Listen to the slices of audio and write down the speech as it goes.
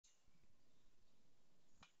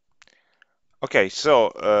Okay,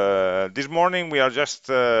 so this morning we are just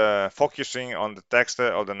focusing on the text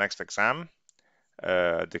of the next exam,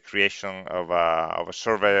 the creation of a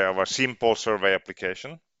survey, of a simple survey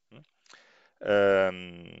application.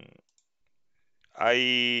 Um,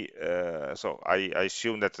 I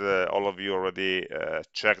assume that all of you already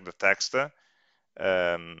checked the text,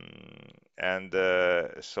 and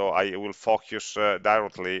so I will focus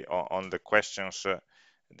directly on the questions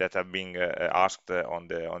that have been asked on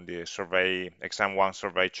the survey Exam1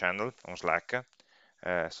 survey channel on Slack,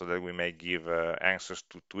 so that we may give answers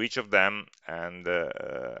to each of them and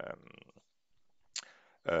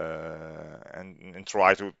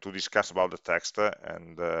try to discuss about the text.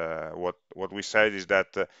 And what we said is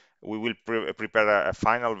that we will prepare a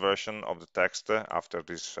final version of the text after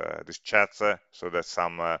this chat, so that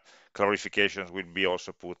some clarifications will be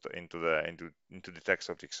also put into the text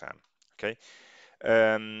of the exam. Okay.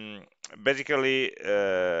 um, Basically,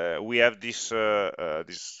 we have this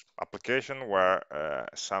application where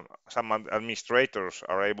some administrators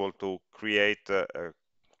are able to create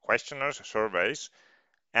questionnaires, surveys,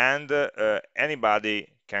 and anybody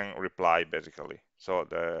can reply basically. So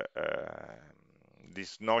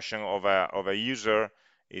this notion of a user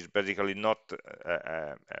is basically not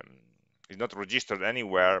is not registered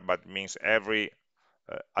anywhere, but means every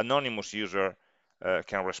anonymous user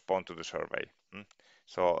can respond to the survey.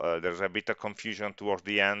 So there's a bit of confusion towards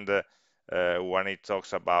the end when it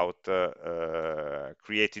talks about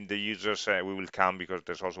creating the users. We will come, because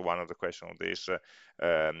there's also one of the questions on this.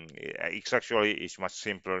 It's much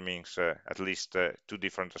simpler, means at least two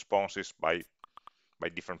different responses by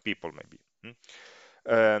different people maybe.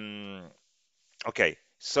 Okay,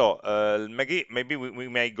 so maybe we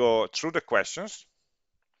may go through the questions.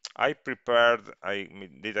 I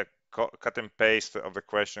did a cut and paste of the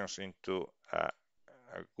questions into a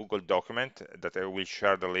Google document that I will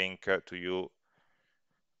share the link to you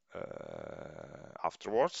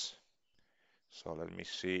afterwards. So let me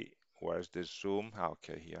see, where's the zoom?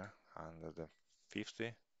 Okay, here under the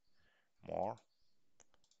 50 more.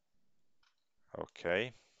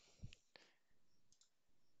 Okay,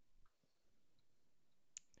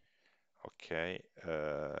 okay.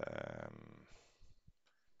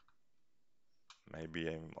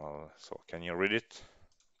 Maybe so can you read it?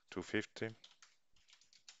 250?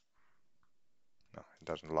 No, it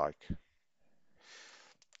doesn't like.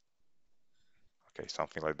 Okay,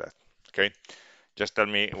 something like that. Okay, just tell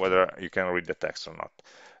me whether you can read the text or not.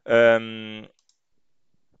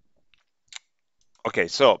 Okay,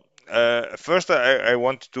 so first I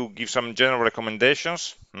want to give some general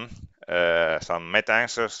recommendations, some meta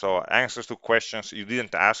answers, so answers to questions you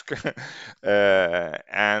didn't ask,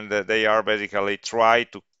 and they are basically try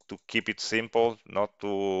to keep it simple, not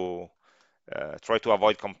to try to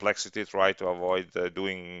avoid complexity, try to avoid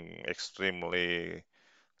doing extremely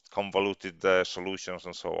convoluted solutions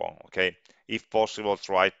and so on. Okay, if possible,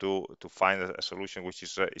 try to find a solution which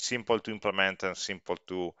is simple to implement and simple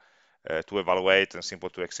to evaluate and simple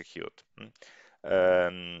to execute.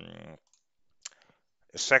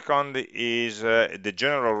 Second is the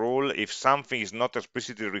general rule: if something is not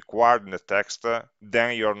explicitly required in the text,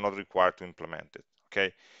 then you're not required to implement it.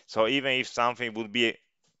 Okay, so even if something would be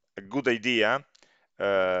a good idea,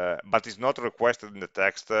 but is not requested in the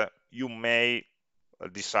text, you may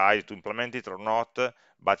decide to implement it or not,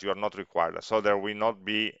 but you are not required. So there will not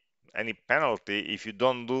be any penalty if you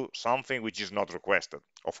don't do something which is not requested.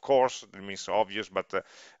 Of course, it means obvious, but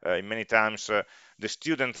many times the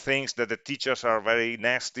student thinks that the teachers are very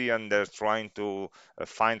nasty and they're trying to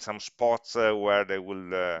find some spots where they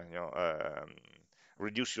will,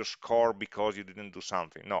 reduce your score because you didn't do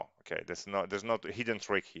something. No, okay, there's not a hidden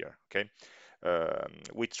trick here. Okay,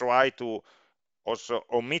 we try to also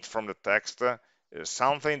omit from the text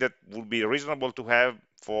something that would be reasonable to have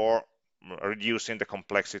for reducing the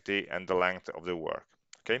complexity and the length of the work.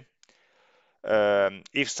 Okay.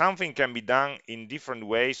 If something can be done in different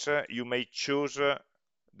ways, you may choose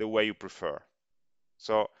the way you prefer.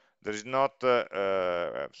 So there is not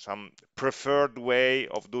some preferred way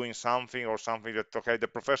of doing something, or something that, okay, the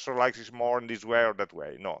professor likes it more in this way or that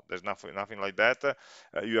way. No, there's nothing like that.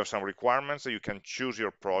 You have some requirements. You can choose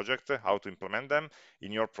your project, how to implement them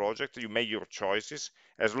in your project. You make your choices.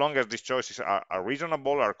 As long as these choices are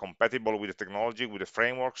reasonable, are compatible with the technology, with the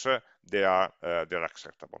frameworks, they're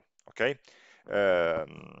acceptable. Okay.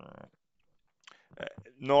 Um,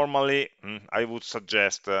 Normally, I would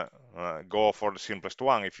suggest go for the simplest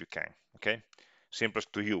one if you can. Okay,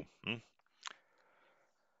 simplest to you.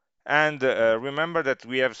 And remember that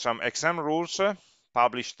we have some exam rules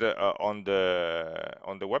published on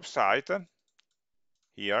the website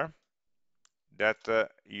here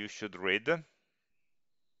that you should read.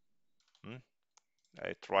 Hmm?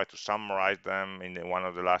 I try to summarize them in one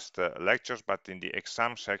of the last lectures, but in the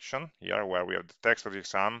exam section here, where we have the text of the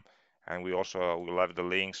exam, and we also will have the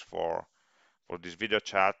links for this video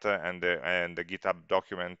chat and the GitHub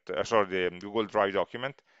document, sorry, the Google Drive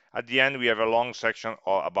document. At the end, we have a long section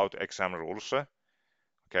about exam rules.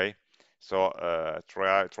 Okay, so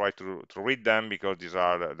try to read them, because these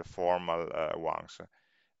are the formal ones.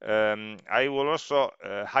 I will also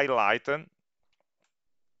highlight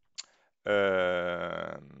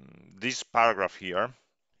this paragraph here.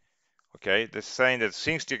 Okay, that's saying that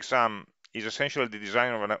since the exam is essentially the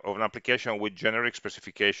design of an application with generic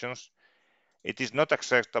specifications, it is not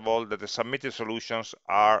acceptable that the submitted solutions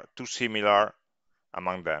are too similar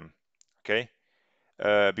among them. Okay,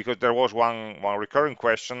 because there was one recurring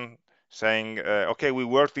question saying, okay, we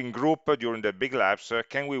worked in group during the big labs,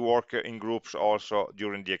 can we work in groups also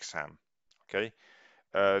during the exam? Okay,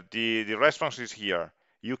 the response is here.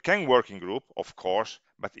 You can work in group, of course,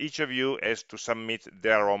 but each of you has to submit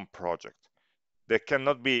their own project. It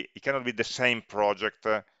cannot be the same project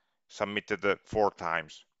submitted 4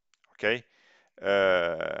 times. Okay,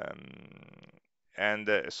 um,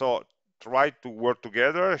 and so try to work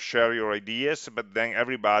together, share your ideas, but then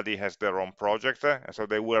everybody has their own project, so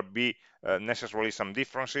there will be necessarily some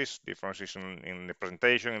differences in the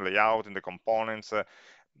presentation, in layout, in the components,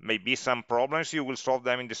 maybe some problems. You will solve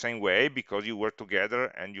them in the same way because you work together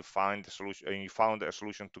and you find the solution, and you found a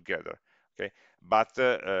solution together. Okay, but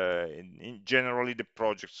generally the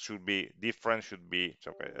projects should be different, should be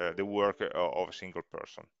the work of a single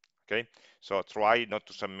person. Okay, so try not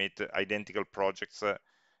to submit identical projects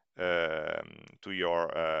to your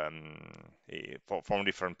from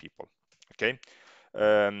different people. Okay,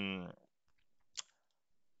 um,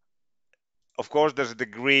 of course there's a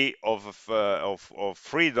degree of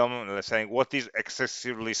freedom, let's say, what is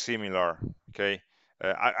excessively similar. Okay,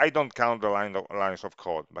 I don't count the lines of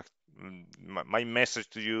code, but my message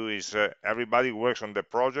to you is everybody works on the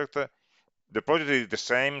project. The project is the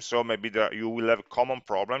same, so maybe you will have common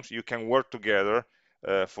problems. You can work together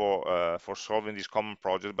for solving these common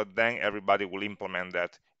projects, but then everybody will implement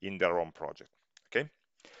that in their own project. Okay.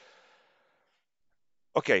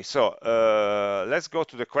 Okay, so let's go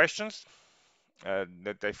to the questions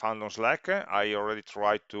that I found on Slack. I already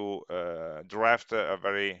tried to draft a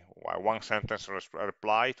very one sentence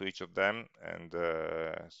reply to each of them, and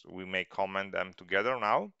so we may comment them together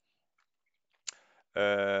now.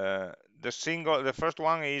 The first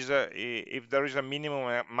one is if there is a minimum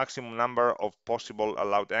and maximum number of possible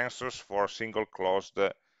allowed answers for a single closed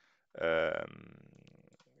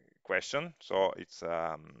question. So it's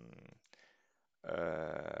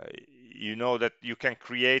you know that you can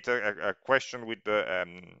create a question with a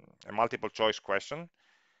multiple choice question,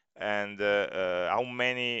 and how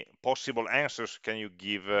many possible answers can you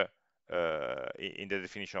give in the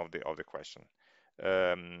definition of the question.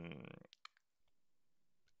 Um,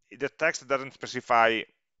 the text doesn't specify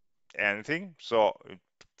anything, so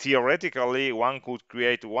theoretically one could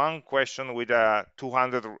create one question with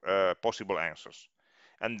 200 possible answers,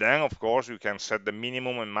 and then of course you can set the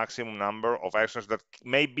minimum and maximum number of answers that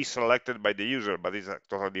may be selected by the user, but it's a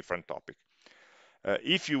totally different topic.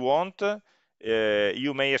 If you want,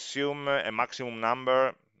 you may assume a maximum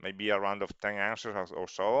number, maybe a round of 10 answers or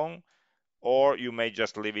so on, or you may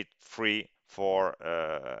just leave it free for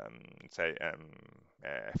say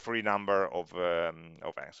a free number of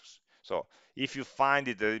answers. So if you find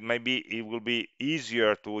it maybe it will be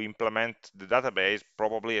easier to implement the database,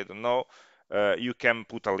 probably, I don't know, you can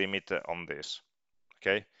put a limit on this.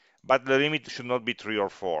 Okay, but the limit should not be 3 or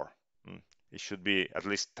 4. It should be at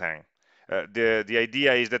least 10. The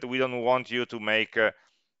idea is that we don't want you to make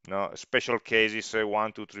no, special cases,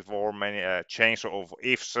 1, 2, 3, 4, many chains of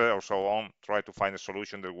ifs or so on. Try to find a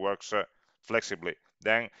solution that works flexibly.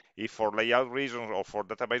 Then, if for layout reasons or for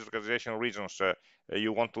database organization reasons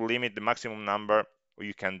you want to limit the maximum number,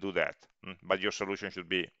 you can do that. But your solution should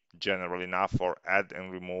be general enough for add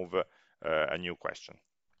and remove a new question.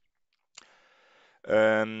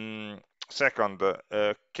 Second,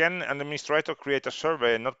 can an administrator create a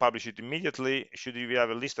survey and not publish it immediately? Should you have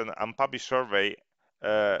a list an unpublished survey?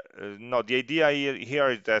 No, the idea here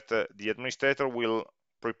is that the administrator will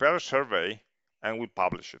prepare a survey and will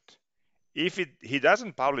publish it. If he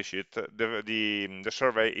doesn't publish it, the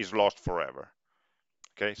survey is lost forever.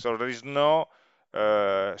 Okay, so there is no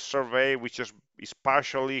survey which is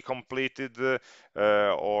partially completed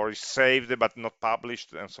or is saved but not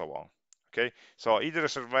published and so on. Okay, so either a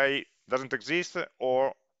survey doesn't exist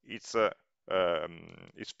or it's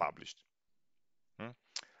published.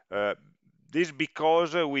 This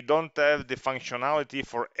because we don't have the functionality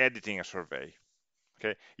for editing a survey.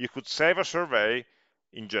 Okay, you could save a survey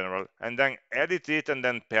in general and then edit it and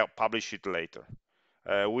then publish it later.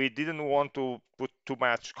 We didn't want to put too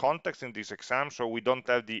much context in this exam, so we don't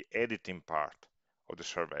have the editing part of the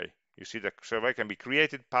survey. You see, the survey can be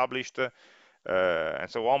created, published, and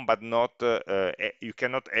so on, but not you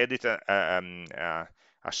cannot edit a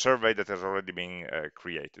survey that has already been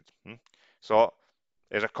created. So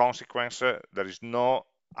as a consequence, there is no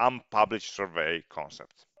unpublished survey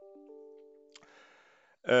concept.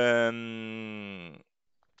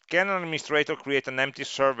 Can an administrator create an empty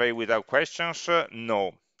survey without questions?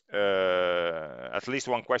 No. At least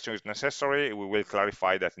one question is necessary. We will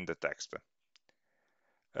clarify that in the text.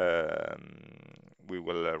 We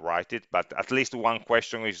will write it, but at least one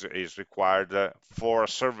question is required for a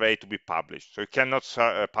survey to be published. So you cannot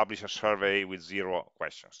publish a survey with 0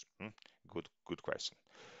 questions. Good question.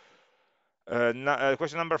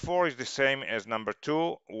 Question number 4 is the same as number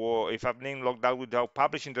 2. If I've been logged out without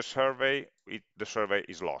publishing the survey, the survey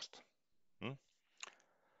is lost.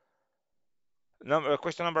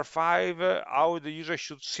 Question number 5, how the user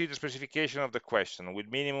should see the specification of the question with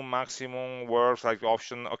minimum, maximum, words like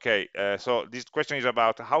option. Okay, so this question is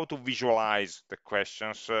about how to visualize the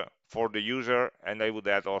questions for the user, and I would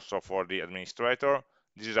add also for the administrator.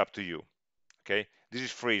 This is up to you. Okay, this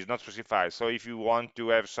is free, it's not specified. So if you want to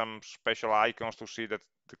have some special icons to see that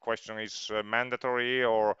the question is mandatory,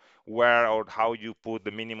 or where or how you put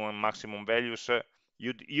the minimum and maximum values,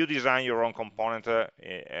 you design your own component the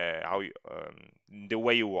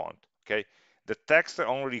way you want. Okay, the text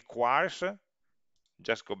only requires,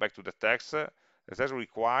 just go back to the text, the text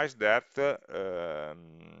requires that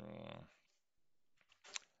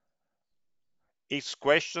each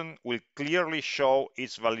question will clearly show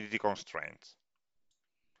its validity constraints.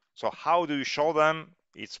 So how do you show them?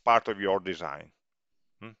 It's part of your design.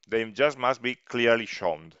 They just must be clearly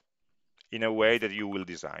shown in a way that you will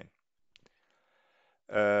design.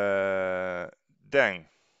 Then,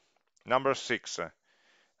 number 6.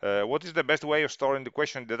 What is the best way of storing the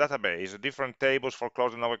question in the database? Different tables for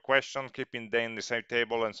closed and open question, keeping them in the same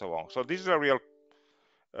table, and so on. So this is a real,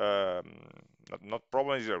 not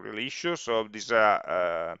problem, is a real issue. So this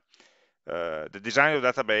the design of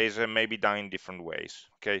the database may be done in different ways.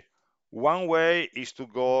 Okay, one way is to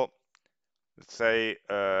go, let's say,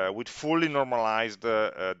 with fully normalized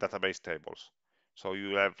database tables. So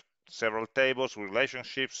you have several tables,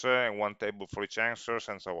 relationships, and one table for each answers,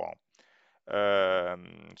 and so on.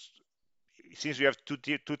 Since you have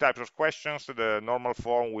two types of questions, the normal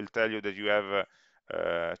form will tell you that you have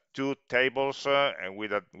 2 tables and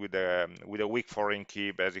with a weak foreign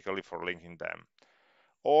key, basically, for linking them.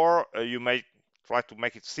 Or you may try to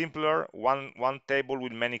make it simpler, one table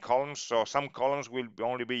with many columns. So some columns will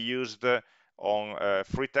only be used on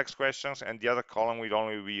free text questions, and the other column will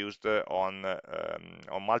only be used on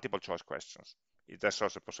multiple choice questions. That's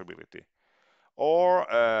also a possibility. Or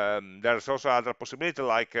there's also other possibility,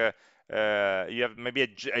 like you have maybe a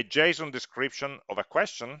JSON description of a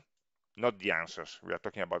question, not the answers. We are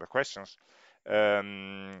talking about the questions.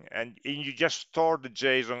 And you just store the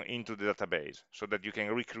JSON into the database so that you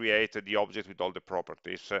can recreate the object with all the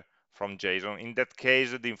properties from JSON. In that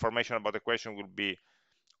case, the information about the question will be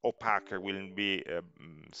opaque, will be,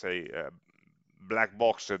 say, black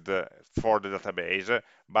boxed for the database,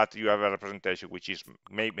 but you have a representation which is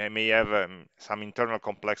may have some internal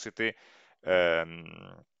complexity um,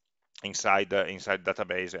 inside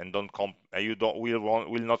database, and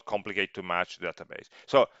will not complicate too much the database.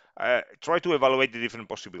 So try to evaluate the different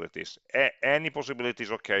possibilities. Any possibility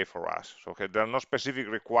is okay for us. So, okay, there are no specific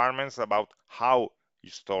requirements about how you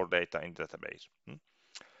store data in the database.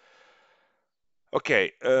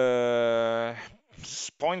 Okay,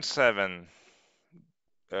 point 7.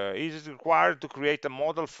 Is it required to create a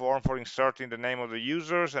model form for inserting the name of the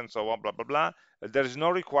users and so on, blah, blah, blah. There is no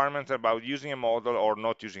requirement about using a model or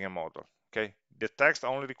not using a model. Okay, the text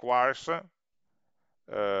only requires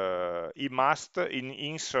it must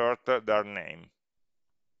insert their name.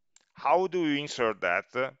 How do you insert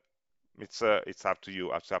that? It's up to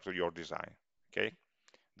you. It's up to your design. Okay,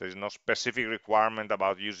 there is no specific requirement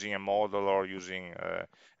about using a model or using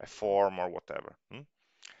a form or whatever.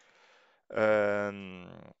 The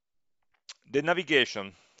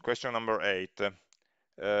navigation, question number 8.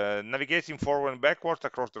 Navigating forward and backwards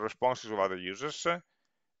across the responses of other users.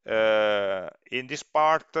 In this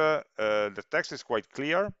part, the text is quite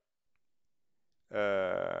clear.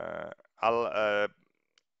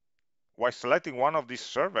 While selecting one of these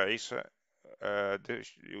surveys,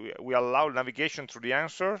 we allow navigation through the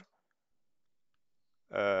answer,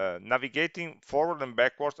 navigating forward and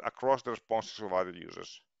backwards across the responses of other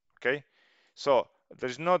users. Okay, so There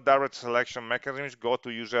is no direct selection mechanisms. Go to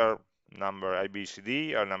user number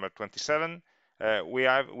ABCD or number 27.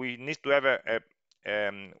 We need to have a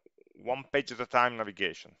one page at a time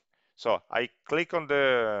navigation. So I click on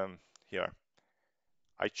the here.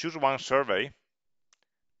 I choose one survey.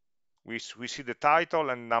 We see the title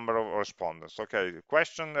and number of respondents. Okay,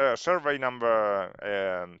 question survey number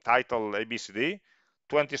title ABCD,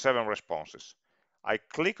 27 responses. I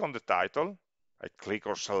click on the title. I click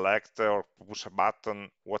or select or push a button,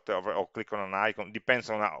 whatever, or click on an icon, depends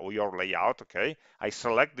on your layout. Okay, I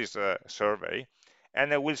select this survey,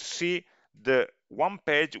 and I will see the one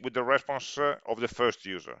page with the response of the first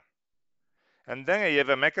user. And then I have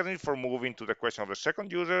a mechanism for moving to the question of the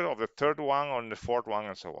second user, of the third one, or the fourth one,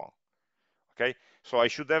 and so on. Okay, so I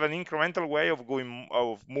should have an incremental way of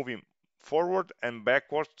moving forward and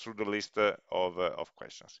backwards through the list of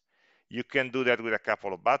questions. You can do that with a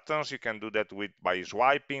couple of buttons. You can do that by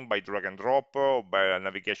swiping, by drag and drop, or by a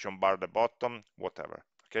navigation bar at the bottom, whatever.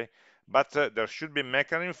 Okay, but there should be a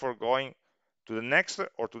mechanism for going to the next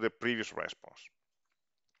or to the previous response.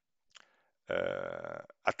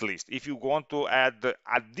 At least if you want to add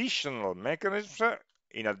additional mechanisms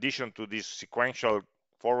in addition to this sequential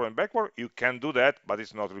forward and backward, you can do that, but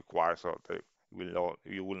it's not required, so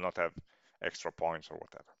you will not have extra points or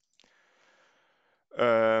whatever.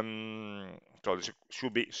 So this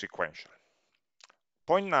should be sequential.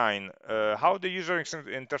 Point 9, how the user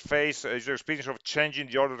interface, user experience of changing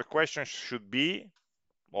the order of the questions should be.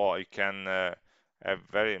 Or you can have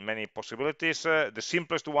very many possibilities. The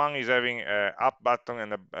simplest one is having an up button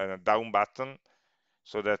and a down button,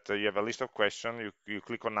 so that you have a list of questions. You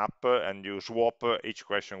click on up and you swap each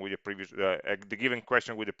question with the previous, the given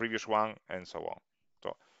question with the previous one, and so on.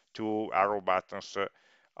 So two arrow buttons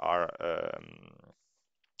are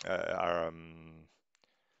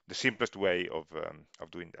the simplest way of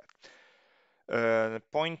doing that.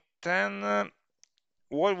 Point 10.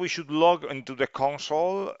 What we should log into the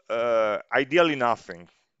console, ideally nothing.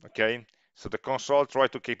 Okay, so the console, try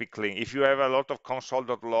to keep it clean. If you have a lot of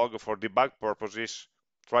console.log for debug purposes,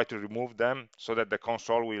 try to remove them so that the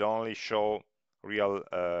console will only show real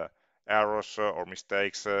errors or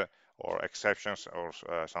mistakes or exceptions or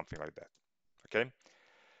something like that. Okay.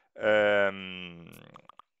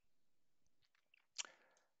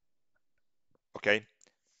 Okay.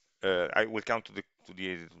 I will come to the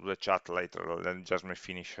chat later. Then just may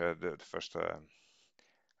finish the first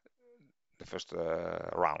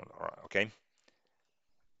round. Okay.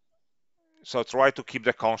 So try to keep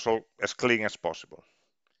the console as clean as possible.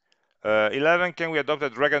 11, can we adopt a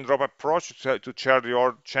drag and drop approach to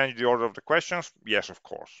change the order of the questions? Yes, of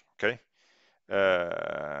course. Okay.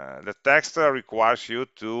 The text requires you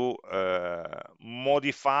to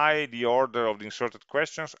modify the order of the inserted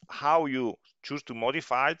questions. How you choose to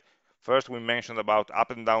modify it? First, we mentioned about up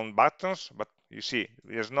and down buttons, but you see,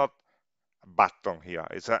 there's not a button here.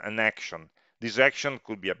 It's an action. This action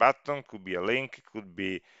could be a button, could be a link, could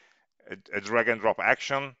be a drag and drop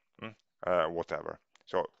action, whatever.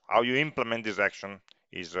 So how you implement this action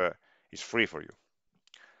is free for you.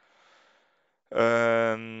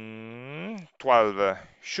 12.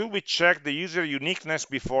 Should we check the user uniqueness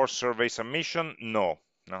before survey submission? No.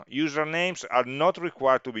 Usernames are not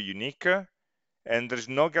required to be unique, and there is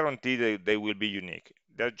no guarantee that they will be unique.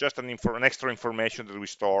 They're just an extra information that we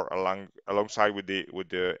store alongside with the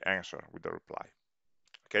answer, with the reply.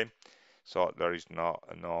 Okay. So there is no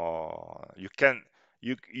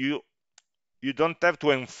you don't have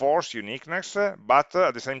to enforce uniqueness, but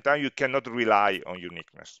at the same time you cannot rely on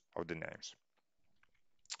uniqueness of the names.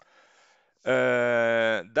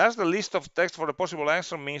 Does the list of text for the possible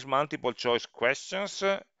answer means multiple choice questions?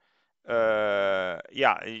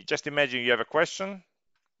 Yeah, just imagine you have a question.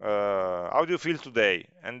 How do you feel today?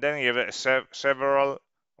 And then you have several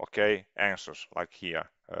answers, like here.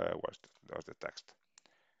 Where's the text?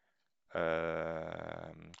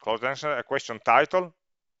 Closed answer, a question title,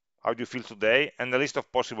 how do you feel today, and a list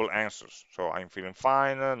of possible answers. So I'm feeling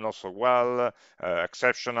fine, not so well,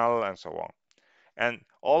 exceptional, and so on. And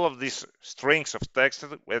all of these strings of text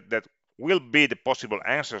that will be the possible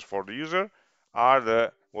answers for the user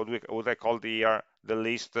are what I call the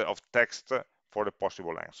list of text for the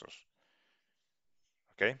possible answers.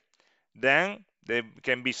 Okay. Then they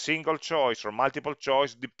can be single choice or multiple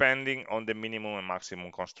choice depending on the minimum and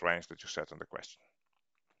maximum constraints that you set on the question.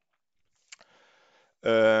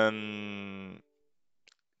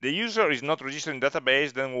 The user is not registered in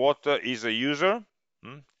database, then what is a user?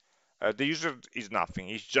 The user is nothing.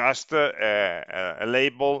 It's just a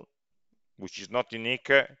label which is not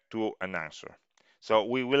unique to an answer. So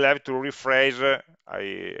we will have to rephrase.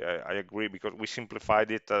 I agree, because we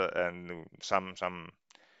simplified it, and some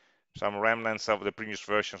remnants of the previous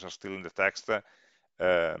versions are still in the text.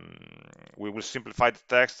 We will simplify the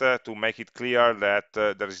text to make it clear that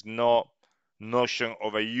there is no notion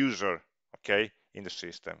of a user, okay, in the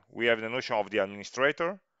system. We have the notion of the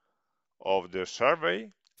administrator, of the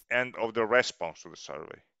survey, and of the response to the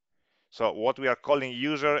survey. So what we are calling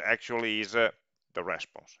user actually is the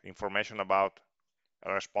response. Information about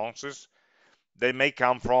responses, they may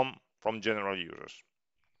come from general users,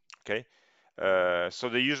 okay. So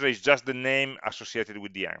the user is just the name associated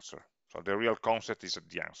with the answer. So the real concept is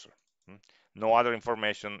the answer. No other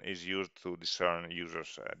information is used to discern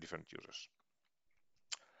users, different users.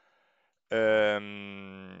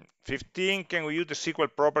 15, can we use the SQL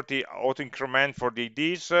property auto increment for the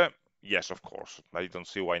IDs? Yes, of course. I don't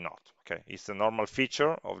see why not. Okay, it's a normal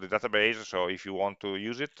feature of the database, so if you want to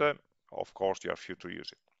use it, of course you are free to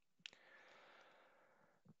use it.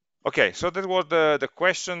 Okay, so that was the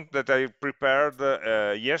question that I prepared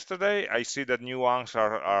yesterday. I see that new ones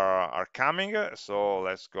are coming, so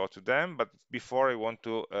let's go to them. But before, I want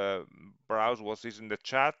to browse what is in the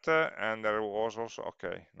chat, and there was also,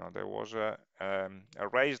 okay, no, there was a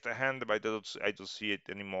raised hand, but I don't see it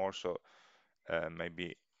anymore, so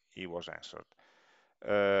maybe he was answered.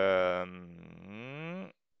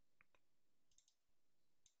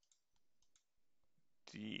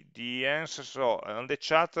 The answer, so on the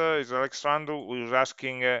chat is Alexandru, who is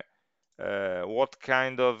asking what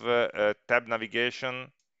kind of tab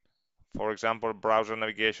navigation, for example, browser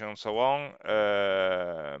navigation and so on,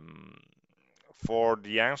 for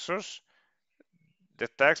the answers. The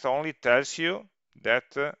text only tells you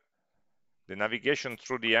that the navigation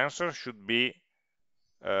through the answer should be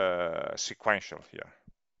sequential here.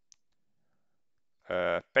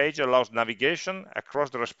 Page allows navigation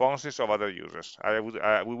across the responses of other users.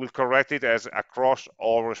 We will correct it as across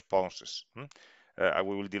all responses.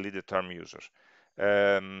 We will delete the term users.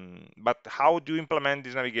 But how do you implement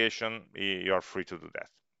this navigation? You are free to do that.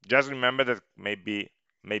 Just remember that maybe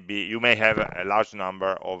you may have a large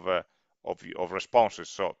number of responses.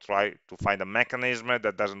 So try to find a mechanism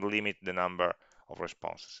that doesn't limit the number of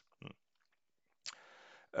responses.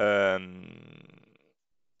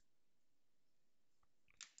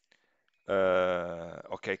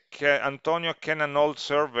 Okay, Antonio, can an old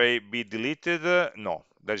survey be deleted? No,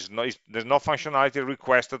 there's no functionality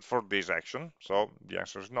requested for this action, so the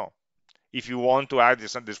answer is no. If you want to add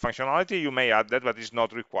this functionality, you may add that, but it's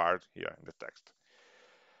not required here in the text.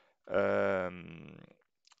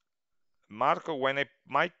 Marco, when I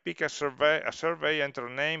might pick a survey, enter a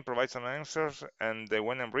name, provide some answers, and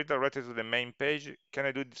when I'm redirected to the main page, can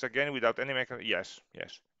I do this again without any mechanism? Yes.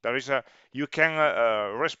 There is you can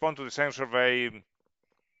respond to the same survey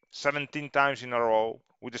 17 times in a row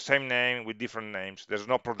with the same name, with different names. There's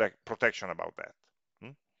no protection about that.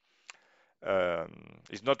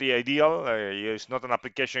 It's not the ideal. It's not an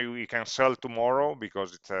application you can sell tomorrow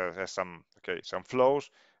because it has some flaws.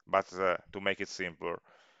 But to make it simpler,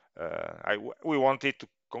 we want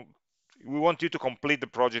you to complete the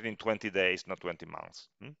project in 20 days, not 20 months.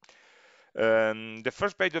 The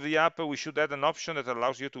first page of the app, we should add an option that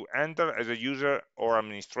allows you to enter as a user or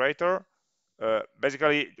administrator.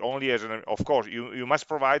 Basically, only as an, of course, you must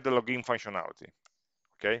provide the login functionality.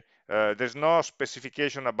 Okay, there's no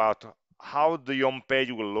specification about how the home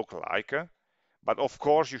page will look like, but of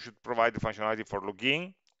course you should provide the functionality for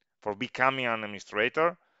login, for becoming an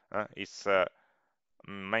administrator. It's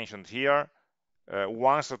mentioned here.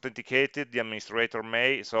 Once authenticated, the administrator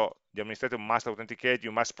the administrator must authenticate.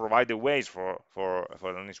 You must provide the ways for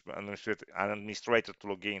an administrator to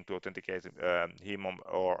log in, to authenticate him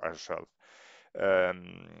or herself.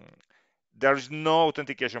 There is no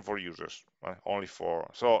authentication for users, only for.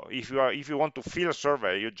 So if you want to fill a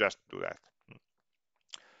survey, you just do that.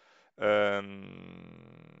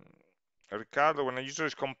 Ricardo, when a user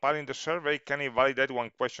is compiling the survey, can he validate one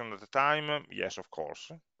question at a time? Yes, of course.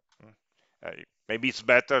 Maybe it's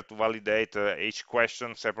better to validate each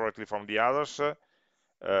question separately from the others,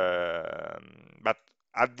 but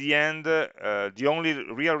at the end, the only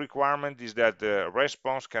real requirement is that the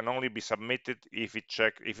response can only be submitted if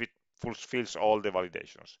it fulfills all the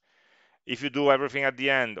validations. If you do everything at the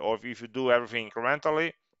end, or if you do everything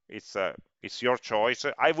incrementally, it's your choice.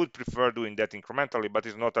 I would prefer doing that incrementally, but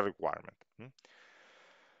it's not a requirement.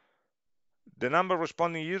 The number of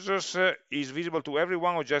responding users is visible to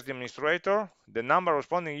everyone or just the administrator. The number of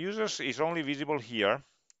responding users is only visible here.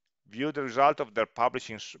 View the result of their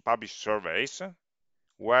published surveys,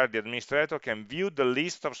 where the administrator can view the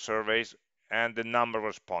list of surveys and the number of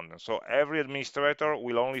respondents. So every administrator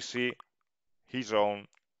will only see his own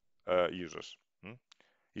users,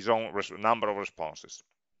 his own number of responses.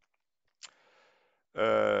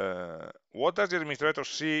 What does the administrator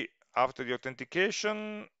see after the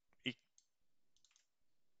authentication?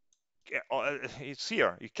 It's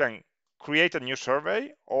here. You can create a new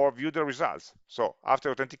survey or view the results. So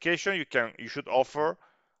after authentication, you should offer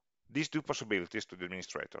these two possibilities to the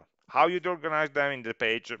administrator. How you organize them in the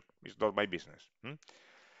page is not my business.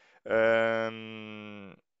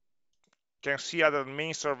 Can see other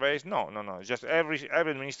admin surveys? No. Just every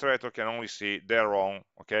administrator can only see their own,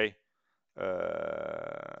 okay,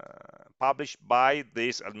 published by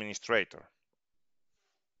this administrator.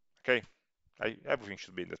 Okay, everything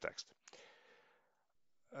should be in the text.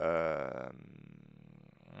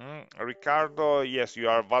 Ricardo, yes, you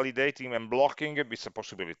are validating and blocking. It's a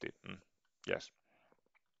possibility. Yes.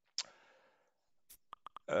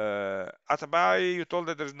 Atabai, you told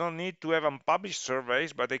that there's no need to have unpublished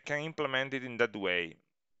surveys, but they can implement it in that way.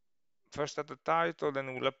 First at the title, then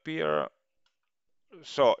it will appear.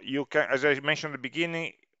 So you can, as I mentioned at the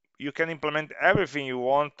beginning, you can implement everything you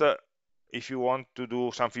want if you want to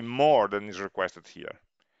do something more than is requested here.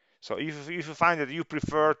 So if you find that you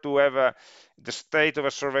prefer to have the state of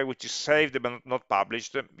a survey which is saved but not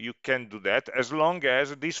published, you can do that as long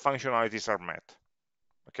as these functionalities are met.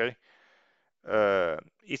 Okay,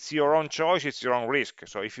 it's your own choice, it's your own risk.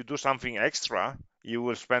 So if you do something extra, you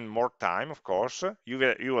will spend more time, of course. You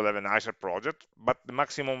will have a nicer project, but the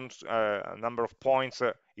maximum number of points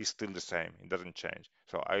is still the same. It doesn't change.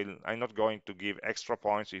 So I'm not going to give extra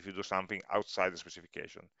points if you do something outside the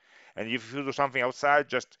specification. And if you do something outside,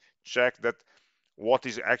 just check that what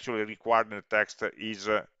is actually required in the text is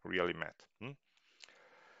really met.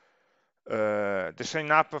 The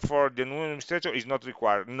sign up for the new administrator is not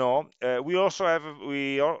required. No, we also have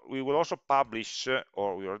we will also publish,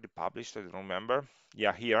 or we already published, I don't remember.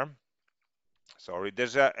 Yeah, here. Sorry,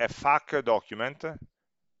 there's a FAQ document,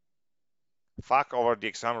 FAQ over the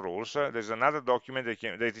exam rules. There's another document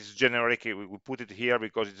that is generic. We put it here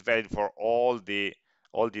because it's valid for all the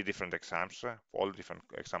different exams, all different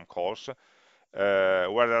exam calls,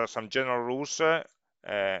 where there are some general rules.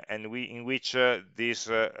 And in which so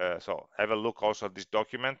have a look also at this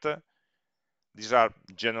document. These are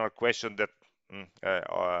general questions that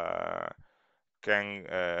can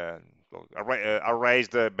are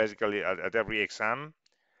raised basically at every exam.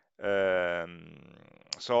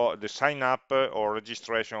 So the sign up or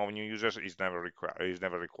registration of new users is never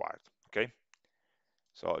required. Okay.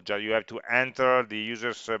 So you have to enter the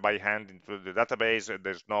users by hand into the database.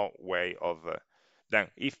 There's no way of then,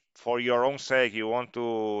 if for your own sake you want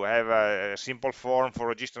to have a simple form for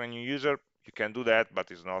registering a new user, you can do that, but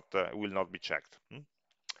it's not will not be checked.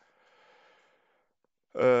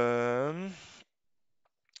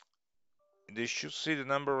 They should see the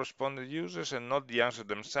number of responded users and not the answers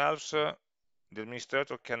themselves. The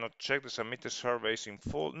administrator cannot check the submitted surveys in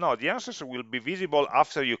full. No, the answers will be visible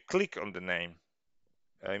after you click on the name.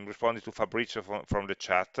 I'm responding to Fabrizio from the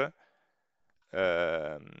chat.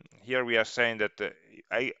 Here we are saying that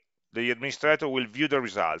the administrator will view the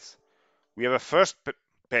results. We have a first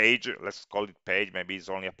page, let's call it page, maybe it's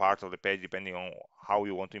only a part of the page depending on how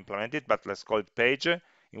you want to implement it, but let's call it page,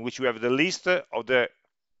 in which we have the list of the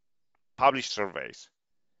published surveys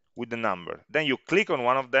with the number. Then you click on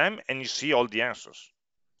one of them and you see all the answers,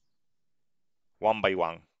 one by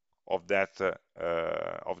one, of that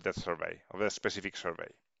survey, of that specific survey.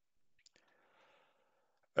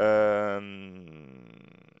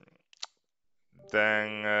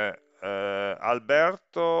 Then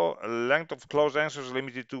Alberto, length of close answers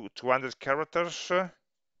limited to 200 characters.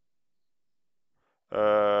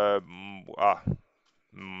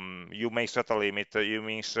 You may set a limit. You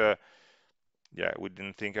means, yeah, we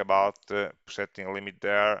didn't think about setting a limit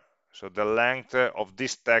there. So the length of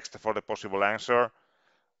this text for the possible answer,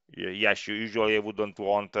 yes, you usually wouldn't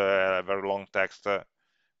want a very long text,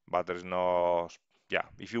 but there's no, yeah,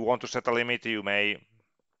 if you want to set a limit, you may,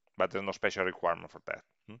 but there's no special requirement for that.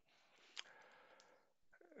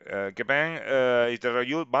 Gaben, is there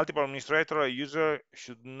a multiple administrator, a user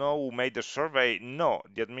should know who made the survey? No,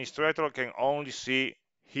 the administrator can only see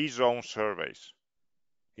his own surveys.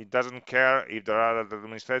 It doesn't care if there are other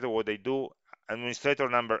administrators, what they do. Administrator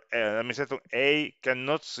A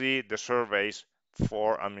cannot see the surveys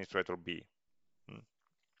for administrator B.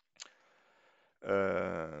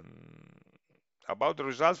 About the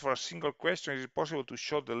results for a single question, is it possible to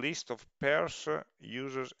show the list of pairs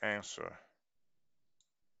users answer?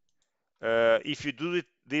 If you do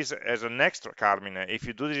this as an extra, Carmine, if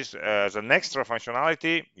you do this as an extra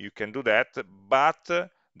functionality, you can do that, but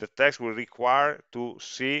the text will require to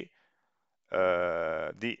see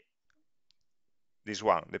the this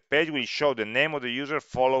one. The page will show the name of the user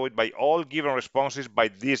followed by all given responses by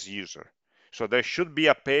this user. So there should be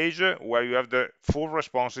a page where you have the full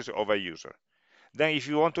responses of a user. Then if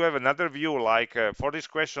you want to have another view, like for this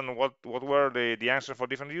question, what were the answers for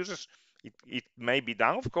different users, it may be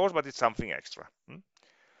done, of course, but it's something extra.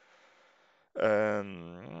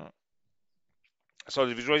 So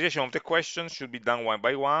the visualization of the question should be done one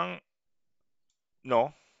by one.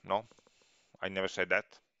 No, no, I never said that.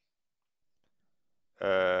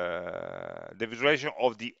 The visualization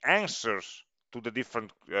of the answers to the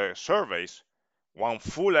different surveys. One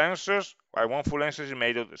full answer is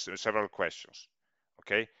made of several questions.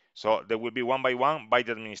 Okay, so there will be one by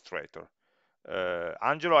the administrator.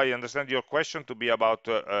 Angelo, I understand your question to be about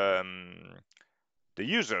the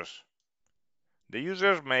users. The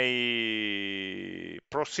users may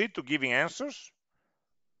proceed to giving answers,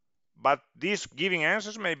 but these giving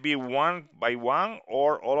answers may be one by one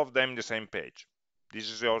or all of them in the same page. This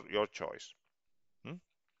is your choice.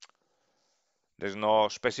 There's no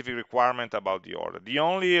specific requirement about the order. The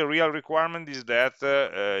only real requirement is that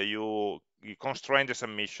you constrain the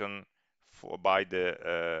submission by the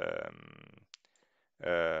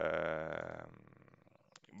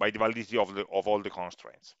validity of all the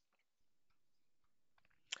constraints.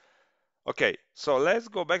 Okay, so let's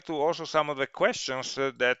go back to also some of the questions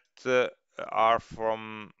that are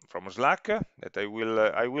from Slack. That I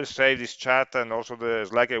will save this chat, and also the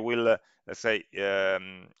Slack I will let's say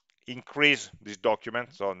increase this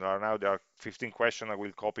document. So now there are 15 questions. I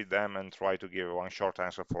will copy them and try to give one short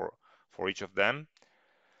answer for each of them.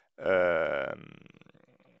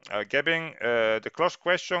 Getting the close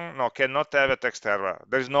question, no, cannot have a text error.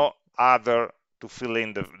 There is no other to fill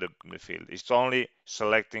in the field. It's only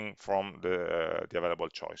selecting from the available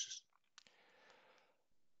choices.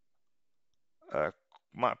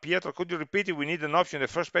 Pietro, could you repeat it? We need an option in the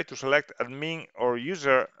first page to select admin or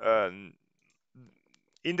user.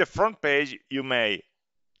 In the front page, you may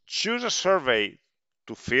choose a survey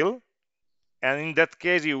to fill, and in that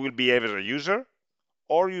case, you will behave as a user,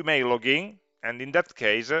 or you may log in, and in that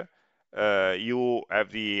case, you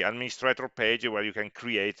have the administrator page where you can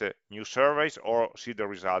create new surveys or see the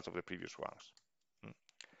results of the previous ones.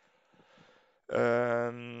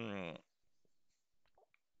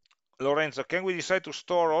 Lorenzo, can we decide to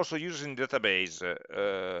store also users in database?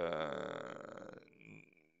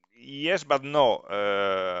 Yes, but no.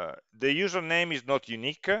 The username is not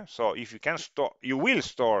unique, so if you can store, you will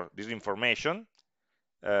store this information,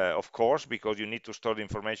 of course, because you need to store the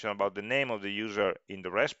information about the name of the user in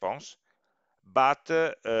the response, but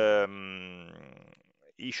it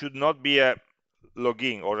should not be a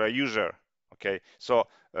login or a user. Okay, so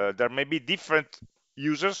there may be different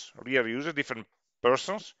users, real users, different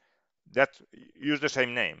persons that use the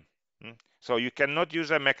same name. So you cannot use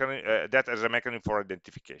that as a mechanism for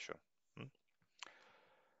identification.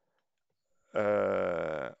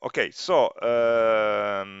 Okay, so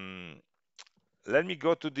let me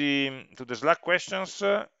go to the Slack questions.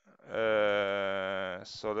 So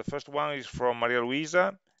the first one is from Maria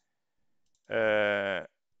Luisa.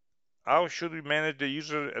 How should we manage the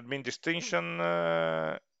user admin distinction?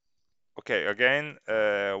 Okay, again,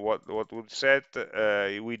 what we said,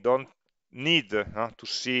 we don't need to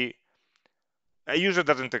see a user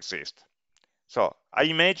doesn't exist. So I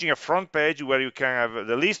imagine a front page where you can have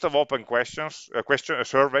the list of open questions,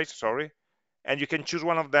 surveys, sorry, and you can choose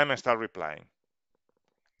one of them and start replying.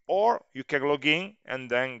 Or you can log in and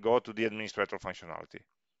then go to the administrator functionality.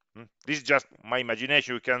 This is just my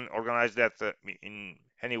imagination. You can organize that in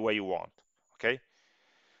any way you want. Okay.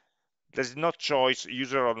 There's no choice,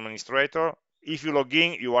 user or administrator. If you log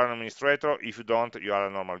in, you are an administrator. If you don't, you are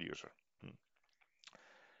a normal user.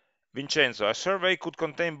 Vincenzo, a survey could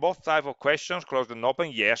contain both types of questions, closed and open.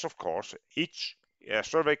 Yes, of course. Each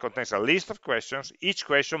survey contains a list of questions. Each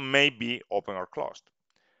question may be open or closed.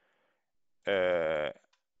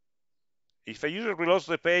 If a user reloads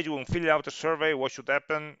the page when filling out a survey, what should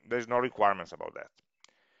happen? There's no requirements about that.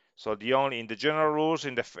 So in the general rules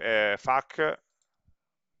in the FAQ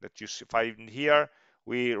that you find here,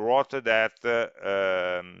 we wrote that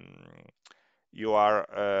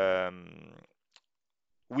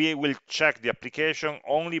we will check the application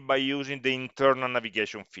only by using the internal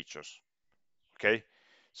navigation features. Okay,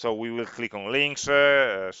 so we will click on links,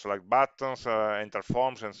 select buttons, enter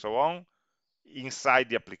forms, and so on inside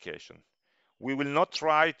the application. We will not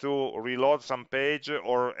try to reload some page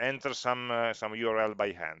or enter some URL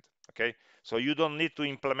by hand. Okay, so you don't need to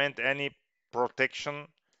implement any protection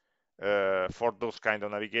for those kind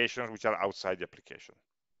of navigations which are outside the application.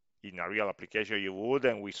 in a real application you would,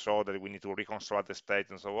 and we saw that we need to reconstruct the state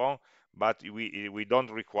and so on, but we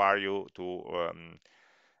don't require you to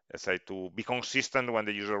let's say to be consistent when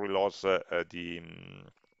the user reloads a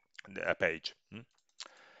page.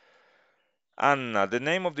 Anna, the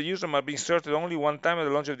name of the user must be inserted only one time at the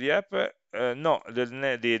launch of the app. No,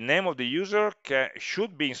 the name of the user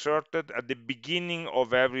should be inserted at the beginning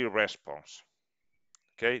of every response.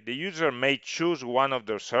 Okay, the user may choose one of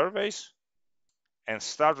their surveys and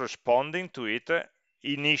start responding to it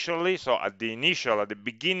initially. So at the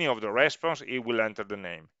beginning of the response, it will enter the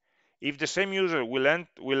name. If the same user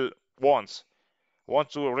wants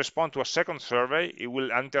to respond to a second survey, it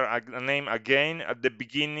will enter a name again at the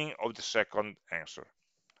beginning of the second answer.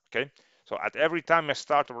 Okay, so at every time I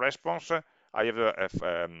start a response, I have a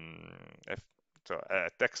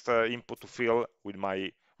text input to fill with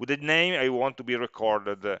the name I want to be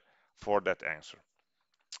recorded for that answer.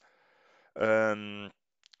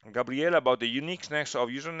 Gabriela, about the uniqueness of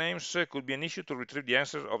usernames, could be an issue to retrieve the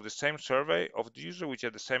answers of the same survey of the user which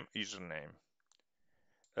had the same username.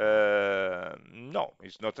 No,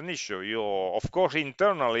 it's not an issue. You, of course,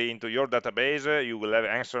 internally into your database, you will have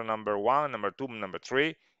answer number 1, number 2, number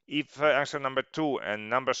 3. If answer number 2 and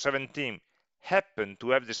number 17 happen to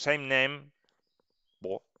have the same name,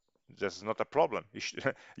 well, that's not a problem.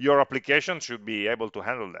 Your application should be able to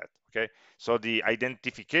handle that. Okay, so the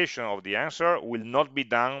identification of the answer will not be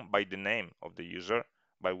done by the name of the user,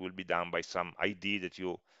 but will be done by some ID that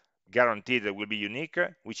you guarantee that will be unique,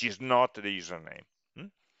 which is not the username.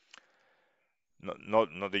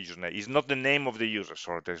 Not the username. It's not the name of the user.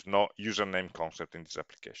 So there's no username concept in this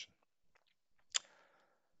application.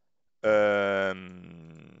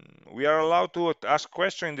 We are allowed to ask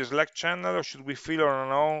questions in the Slack channel, or should we fill or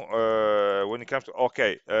no when it comes to,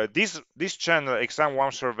 okay, this channel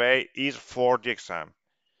Exam1 survey is for the exam.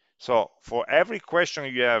 So for every question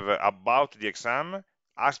you have about the exam,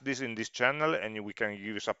 ask this in this channel, and we can give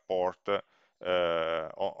you support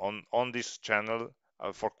on this channel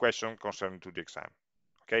for questions concerning to the exam.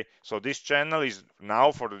 Okay, so this channel is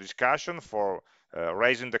now for the discussion, for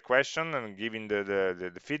raising the question and giving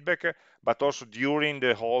the feedback, but also during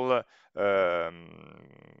the whole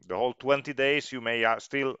 20 days, you may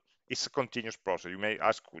still, it's a continuous process. You may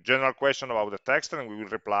ask general question about the text, and we will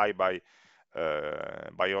reply by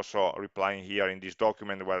also replying here in this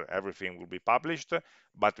document where everything will be published,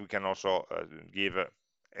 but we can also give a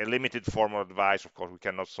limited form of advice. Of course, we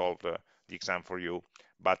cannot solve the exam for you,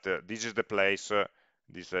 but this is the place,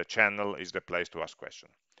 this channel is the place to ask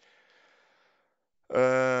questions.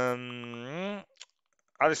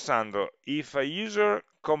 Alessandro, if a user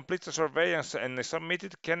completes a survey and they submit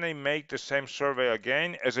it, can they make the same survey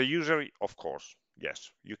again? As a user, of course,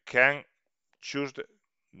 yes. You can choose the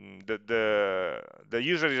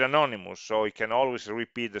user is anonymous, so it can always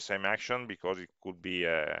repeat the same action, because it could be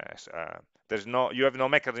you have no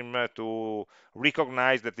mechanism to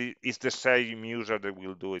recognize that it's the same user that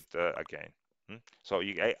will do it again. So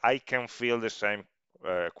I can fill the same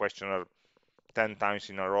questionnaire 10 times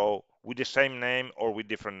in a row with the same name or with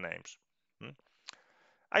different names.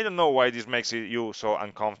 I don't know why this makes you so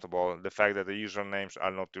uncomfortable, the fact that the usernames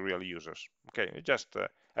are not the real users. Okay, it's just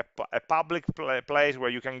a public place where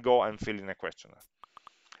you can go and fill in a questionnaire.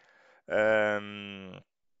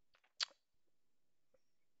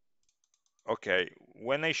 Okay,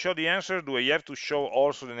 when I show the answer, do I have to show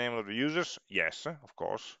also the name of the users? Yes, of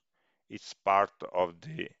course. It's part of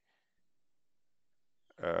the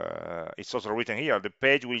it's also written here, the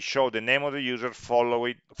page will show the name of the user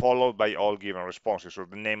followed by all given responses. So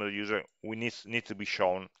the name of the user needs to be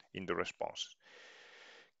shown in the responses.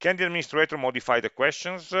 Can the administrator modify the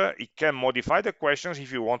questions? It can modify the questions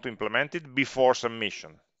if you want to implement it before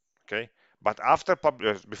submission, okay? But after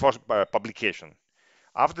before publication.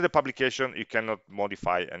 After the publication, you cannot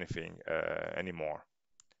modify anything anymore.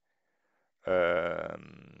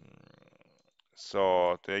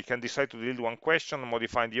 So they can decide to delete one question,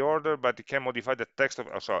 modifying the order, but it can modify the text of,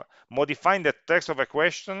 sorry, modifying the text of a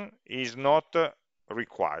question is not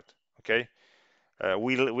required, okay?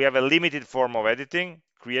 We have a limited form of editing: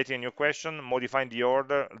 creating a new question, modifying the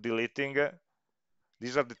order, deleting.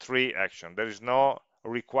 These are the 3 actions. There is no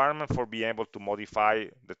requirement for being able to modify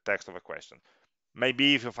the text of a question.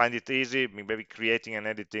 Maybe if you find it easy, maybe creating and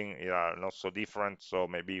editing are not so different, so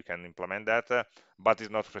maybe you can implement that, but it's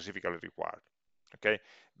not specifically required. Okay,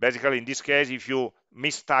 basically in this case, if you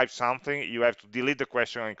mistype something, you have to delete the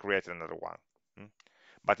question and create another one.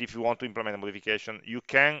 But if you want to implement a modification, you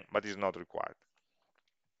can, but it's not required.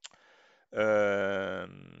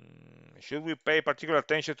 Should we pay particular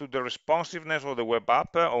attention to the responsiveness of the web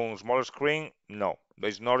app on smaller screen? No, there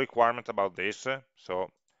is no requirement about this.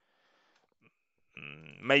 So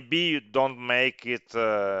maybe you don't make it,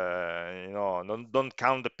 don't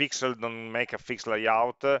count the pixel, don't make a fixed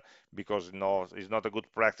layout, because no, it's not a good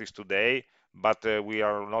practice today, but we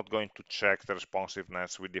are not going to check the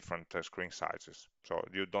responsiveness with different screen sizes. So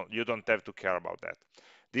you don't have to care about that.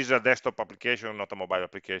 This is a desktop application, not a mobile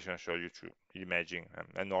application, so you should imagine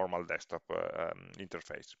a normal desktop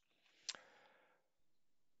interface.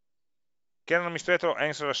 Can an administrator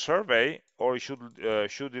answer a survey, or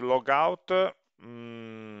should he log out?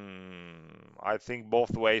 I think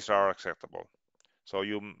both ways are acceptable. So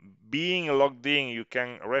being logged in, you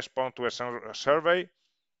can respond to a survey.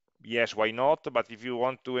 Yes, why not? But if you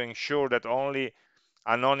want to ensure that only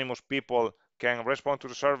anonymous people can respond to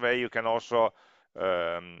the survey, you can also,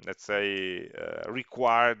 let's say,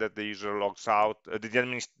 require that the user logs out, the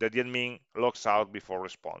admin logs out before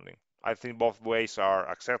responding. I think both ways are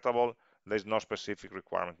acceptable. There's no specific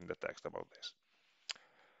requirement in the text about this.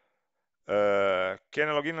 Can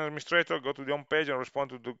a login administrator go to the home page and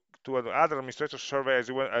respond to other administrator survey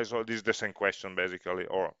as well? This is the same question basically,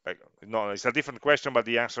 or no, it's a different question, but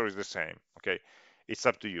the answer is the same. Okay, it's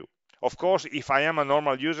up to you. Of course, if I am a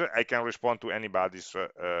normal user, I can respond to anybody's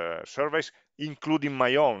surveys, including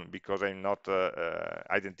my own, because I'm not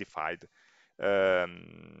identified.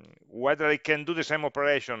 Whether I can do the same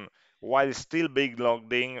operation while still being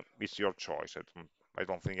logged in, it's your choice. I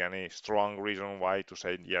don't think any strong reason why to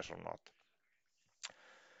say yes or not.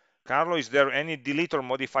 Carlo, is there any delete or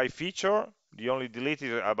modify feature? The only delete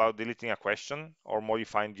is about deleting a question or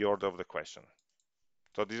modifying the order of the question.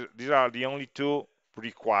 So these are the only two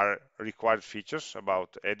required features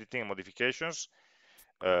about editing and modifications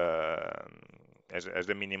as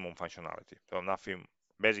the minimum functionality. So nothing,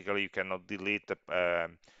 basically you cannot delete a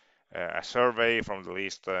survey from the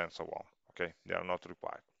list and so on. Okay, they are not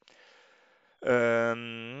required.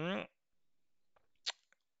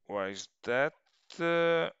 Why is that?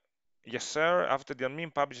 Yes, sir. After the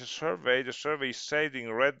admin publishes a survey, the survey is saved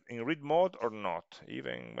in read mode or not,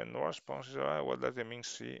 even when no responses are. What does it mean?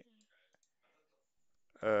 See.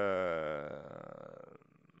 So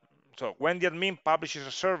when the admin publishes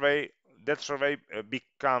a survey, that survey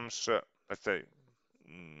becomes, let's say,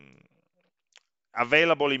 mm,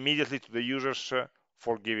 available immediately to the users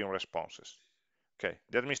for giving responses. Okay,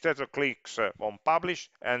 the administrator clicks on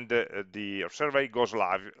publish, and the survey goes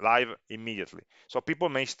live immediately. So people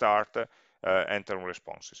may start entering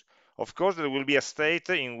responses. Of course, there will be a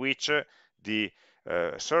state in which the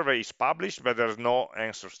survey is published, but there's no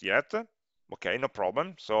answers yet. Okay, no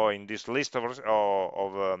problem. So in this list of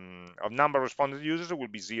number of responded users, it will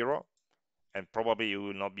be 0, and probably you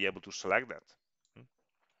will not be able to select that.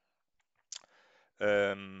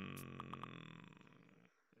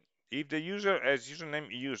 If the user has username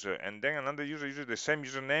user and then another user uses the same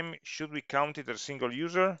username, should we count it as a single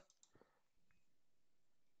user?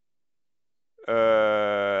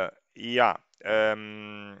 Yeah.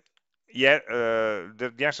 The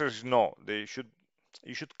answer is no. You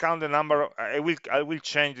should count the number. I will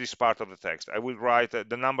change this part of the text. I will write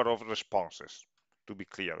the number of responses, to be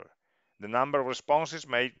clearer. The number of responses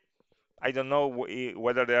I don't know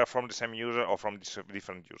whether they are from the same user or from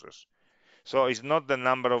different users. So it's not the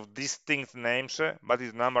number of distinct names, but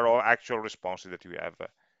it's the number of actual responses that you have,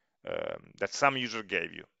 that some user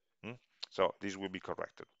gave you. So this will be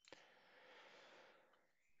corrected.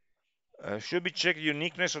 Should we check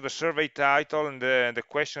uniqueness of the survey title and the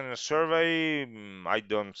question in the survey? I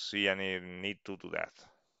don't see any need to do that.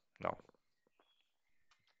 No.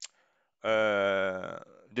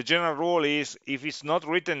 The general rule is if it's not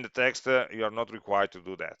written in the text, you are not required to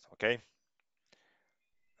do that. Okay.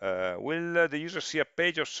 Will the user see a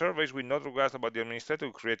page of surveys with not regards about the administrator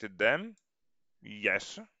who created them?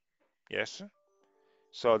 Yes. Yes.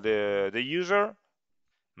 So the user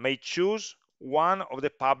may choose one of the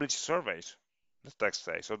published surveys, the text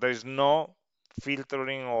says. So there is no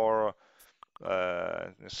filtering or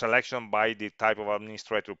selection by the type of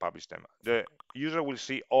administrator who published them. The user will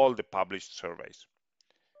see all the published surveys.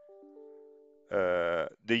 The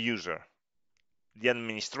user. The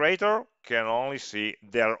administrator can only see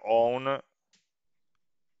their own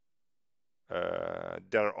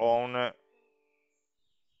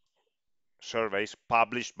surveys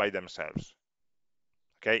published by themselves.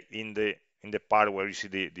 Okay, in the part where you see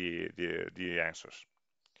the answers.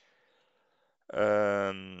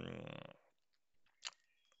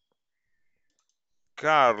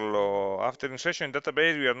 Carlo, after insertion in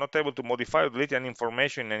database, we are not able to modify or delete any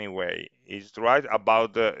information in any way. Is right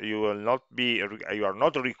about you are not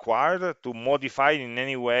required to modify in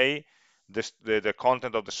any way the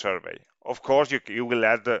content of the survey. Of course, you will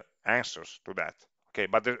add the answers to that. Okay,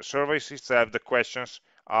 but the surveys itself, the questions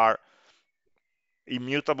are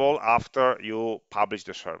immutable after you publish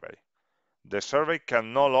the survey. The survey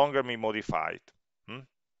can no longer be modified. Hmm?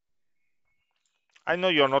 I know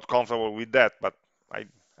you're not comfortable with that, but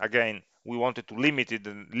again, we wanted to limit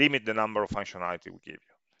the number of functionality we give you.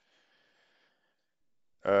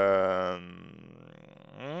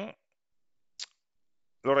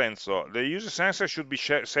 Lorenzo, the user answer should be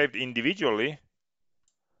saved individually.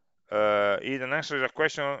 It answers a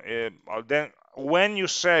question. Then, when you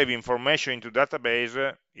save information into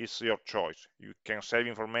database, it's your choice. You can save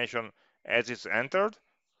information as it's entered,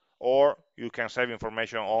 or you can save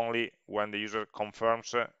information only when the user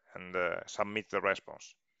confirms and submits the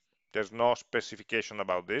response. There's no specification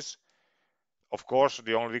about this. Of course,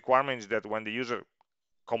 the only requirement is that when the user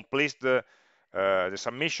completes the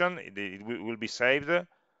submission, it will be saved,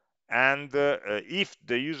 and if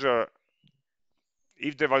the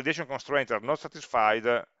validation constraints are not satisfied,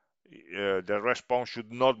 the response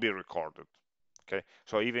should not be recorded. Okay,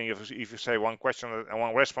 so even if you say one question and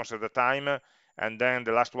one response at a time, and then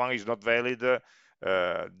the last one is not valid,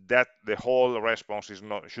 that the whole response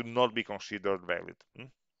should not be considered valid.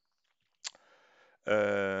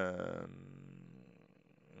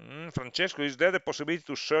 Francesco, is there the possibility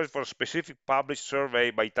to search for a specific published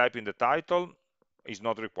survey by typing the title? Is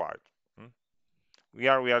not required. We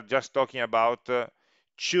are just talking about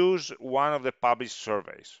choose one of the published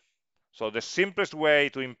surveys. So the simplest way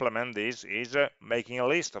to implement this is making a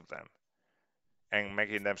list of them and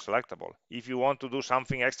making them selectable. If you want to do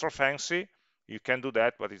something extra fancy, you can do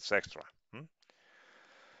that, but it's extra.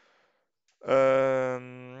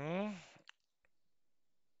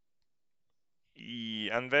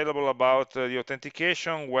 Unavailable about the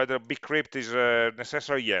authentication, whether bcrypt is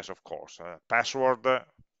necessary. Yes, of course. Password,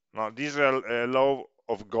 no, this is a law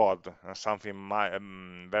of God, something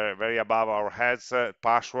very, very above our heads.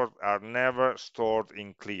 Passwords are never stored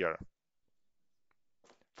in clear,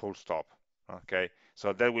 full stop. Okay,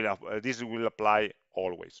 so that will this will apply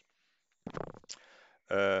always.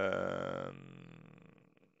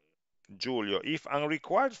 Giulio, if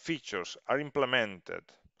unrequired features are implemented,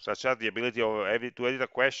 such as the ability to edit a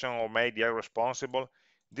question or make the error responsible,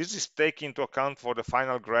 this is taken into account for the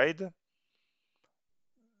final grade?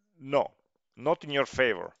 No, not in your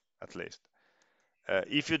favor, at least.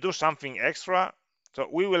 If you do something extra, so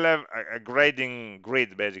we will have a grading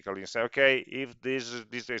grid basically, and say, okay, if this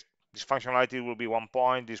functionality will be 1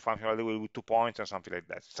 point, this functionality will be 2 points, and something like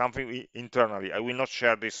that. Something internally. I will not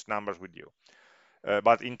share these numbers with you.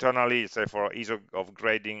 But internally, say for ease of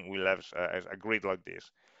grading, we'll have a grid like this.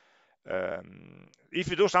 If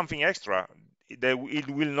you do something extra, it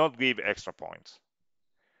will not give extra points.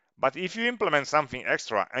 But if you implement something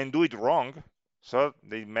extra and do it wrong, so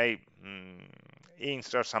they may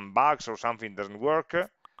insert some bugs or something doesn't work,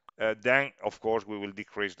 then of course we will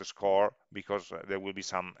decrease the score because there will be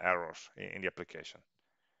some errors in the application.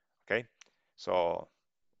 Okay, so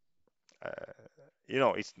you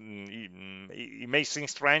know, it may seem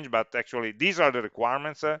strange, but actually these are the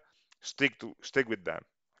requirements. Stick with them.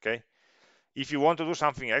 Okay, if you want to do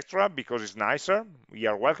something extra because it's nicer, you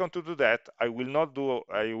are welcome to do that. I will not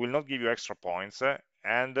give you extra points,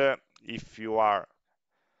 and if you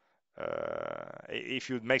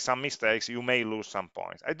make some mistakes, you may lose some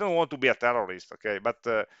points. I don't want to be a terrorist, okay, but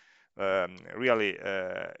really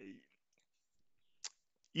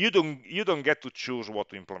you don't get to choose what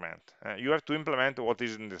to implement. You have to implement what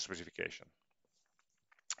is in the specification.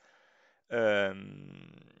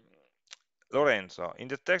 Lorenzo, in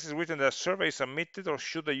the text is written that a survey is submitted, or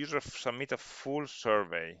should the user submit a full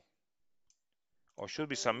survey? Or should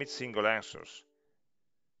we submit single answers?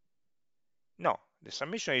 No, the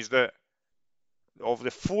submission is of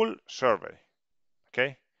the full survey.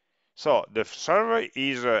 Okay, so the survey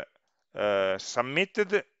is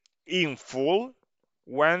submitted in full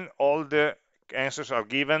when all the answers are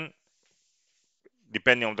given,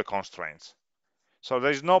 depending on the constraints. So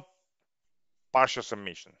there is no partial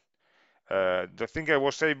submission. The thing I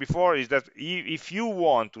was saying before is that if you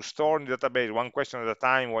want to store in the database one question at a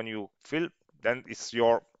time when you fill, then it's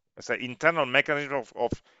your, let's say, internal mechanism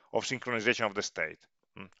of synchronization of the state.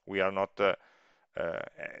 We are not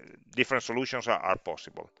different solutions are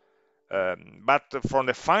possible. But from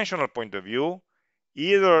the functional point of view,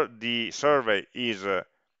 either the survey is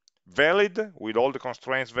valid with all the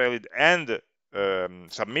constraints valid and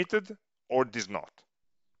submitted, or it is not.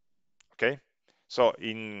 Okay, so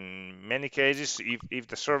in many cases, if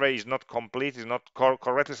the survey is not complete, is not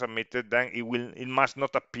correctly submitted, then it must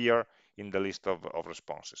not appear in the list of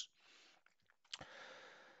responses.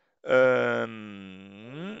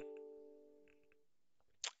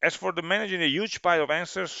 As for the managing a huge pile of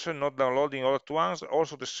answers, not downloading all at once,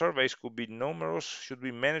 also the surveys could be numerous, should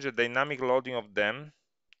we manage a dynamic loading of them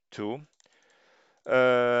too?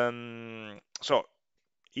 So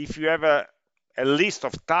if you have a list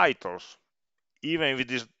of titles, even if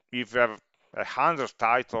it is, if you have 100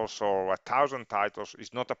 titles or 1,000 titles,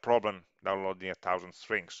 it's not a problem downloading 1,000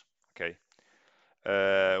 strings. Okay.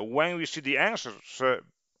 When we see the answers,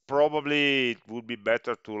 probably it would be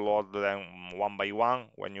better to load them one by one.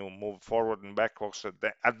 When you move forward and backwards,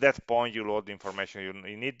 at that point you load the information you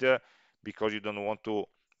need, because you don't want to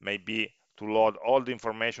maybe to load all the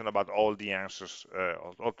information about all the answers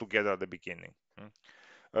all together at the beginning.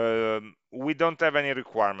 We don't have any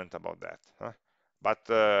requirement about that, but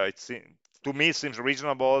to me it seems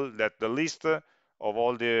reasonable that the list of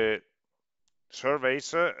all the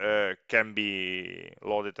surveys can be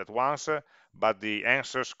loaded at once, but the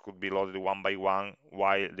answers could be loaded one by one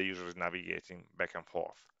while the user is navigating back and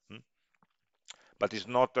forth. But it's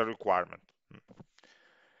not a requirement.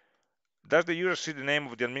 Does the user see the name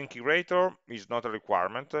of the admin curator? It's not a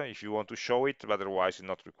requirement if you want to show it, but otherwise it's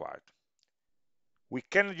not required. We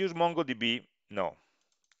cannot use MongoDB? No.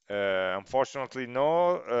 Unfortunately,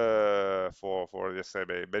 no, for let's say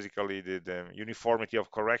basically the uniformity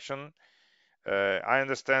of correction. I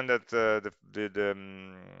understand that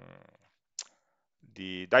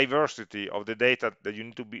the diversity of the data that you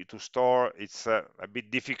need to store, it's a bit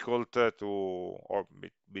difficult or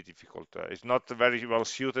bit difficult. It's not very well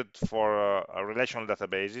suited for a relational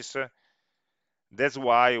databases. That's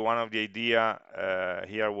why one of the idea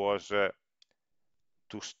here was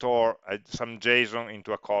to store some JSON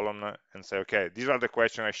into a column and say, okay, these are the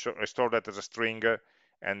questions, I store that as a string,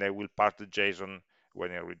 and I will part the JSON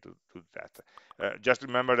when I redo that. Just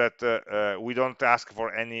remember that we don't ask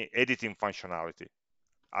for any editing functionality.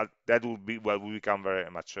 That would be, well, will become very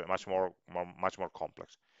much more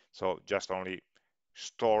complex. So just only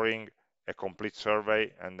storing a complete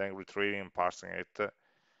survey and then retrieving and parsing it.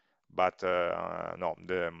 But no,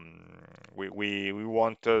 we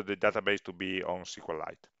want the database to be on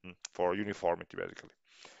SQLite for uniformity, basically.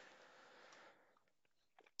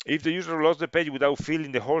 If the user lost the page without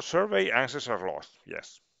filling the whole survey, answers are lost.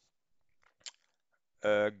 Yes.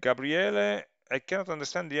 Gabriele, I cannot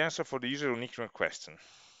understand the answer for the user unique question.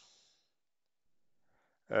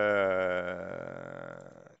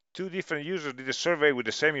 Two different users did a survey with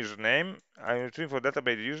the same username. I'm retrieving for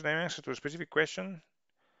database the username answer to a specific question.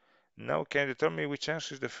 Now can you determine which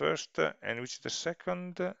answer is the first and which is the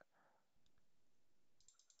second?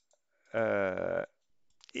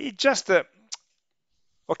 It just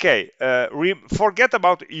okay. Forget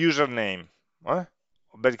about username.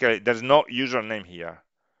 Basically, there's no username here.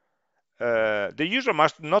 The user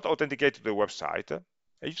must not authenticate to the website. The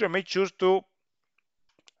user may choose to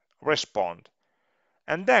respond,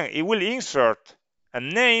 and then it will insert a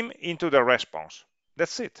name into the response.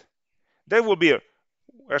 That's it. There will be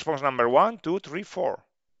response number 1, 2, 3, 4.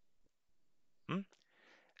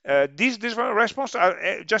 These different responses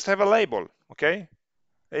are, just have a label. Okay.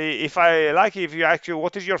 If I like, if you ask you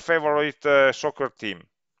what is your favorite soccer team,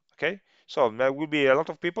 okay, so there will be a lot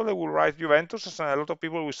of people that will write Juventus, and a lot of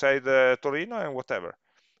people will say the Torino and whatever.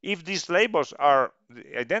 If these labels are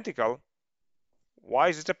identical, why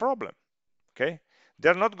is it a problem? Okay,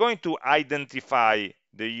 they're not going to identify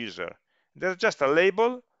the user. There's just a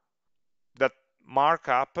label that mark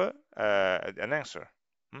up an answer,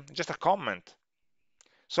 just a comment.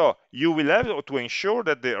 So you will have to ensure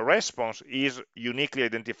that the response is uniquely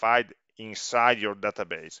identified inside your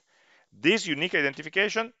database. This unique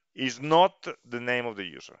identification is not the name of the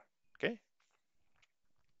user. Okay.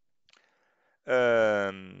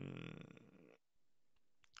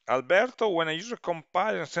 Alberto, when a user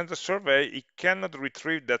compiles and sends a survey, it cannot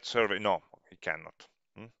retrieve that survey. No, it cannot.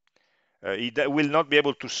 It will not be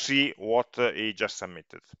able to see what he just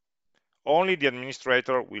submitted. Only the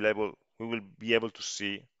administrator will be able to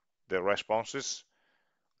see the responses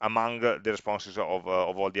among the responses of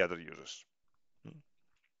all the other users.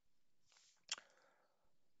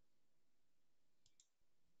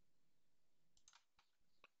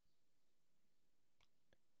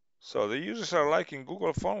 So the users are like in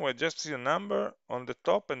Google Form, where just see a number on the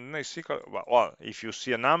top and then they see, well, if you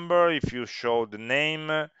see a number, if you show the name,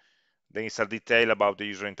 then it's a detail about the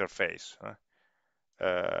user interface.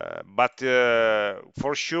 But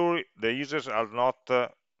for sure, the users are not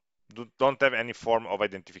don't have any form of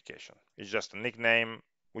identification. It's just a nickname,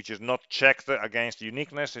 which is not checked against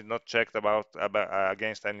uniqueness. It's not checked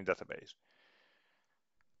against any database.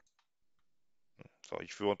 So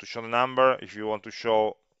if you want to show the number, if you want to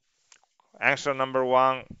show answer number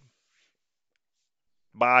 1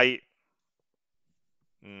 by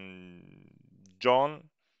mm, John,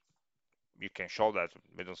 you can show that.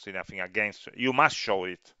 We don't see nothing against. You must show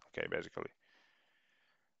it. Okay, basically,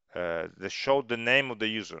 they show the name of the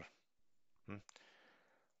user, mm,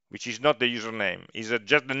 which is not the username. Is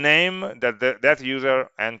just the name that that user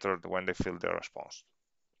entered when they filled their response.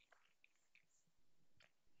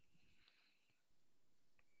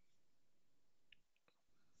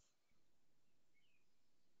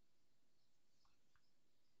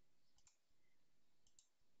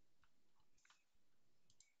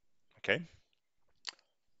 Okay.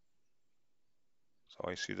 So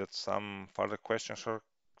I see that some further questions are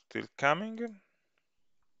still coming.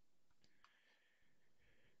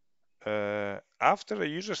 After a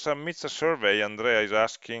user submits a survey, Andrea is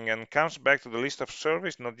asking, and comes back to the list of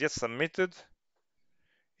surveys not yet submitted,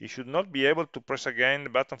 you should not be able to press again the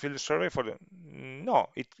button fill the survey for the... No,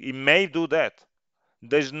 it may do that.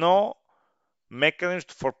 There's no mechanism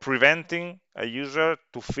for preventing a user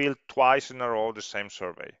to fill twice in a row the same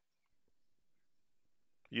survey.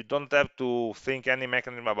 You don't have to think any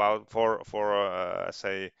mechanism about for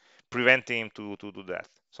say preventing him to do that.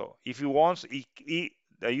 So if he wants, the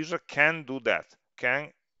user can do that,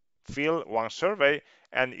 can fill one survey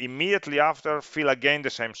and immediately after fill again the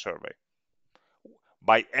same survey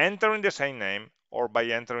by entering the same name or by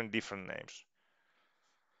entering different names.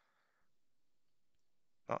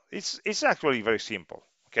 It's actually very simple.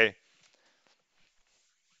 Okay,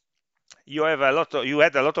 you had a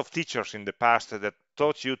lot of teachers in the past that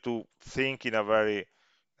taught you to think in a very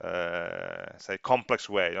say complex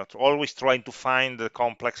way, not always trying to find the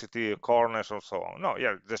complexity corners or so on. No,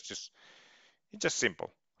 yeah, it's just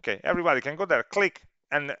simple. Okay, everybody can go there, click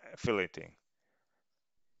and fill it in.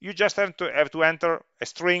 You just have to enter a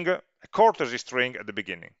string, a courtesy string at the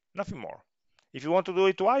beginning, nothing more. If you want to do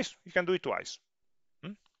it twice, you can do it twice.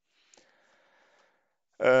 Hmm?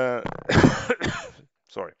 uh,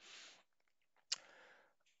 Sorry.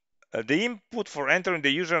 The input for entering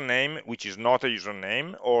the username, which is not a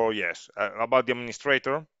username, or yes, about the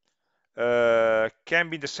administrator, can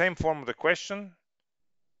be the same form of the question.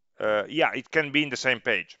 Yeah, it can be in the same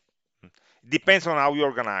page. Depends on how you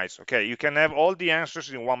organize. Okay, you can have all the answers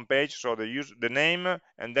in one page, so the name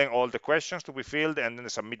and then all the questions to be filled and then the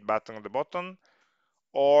submit button at the bottom,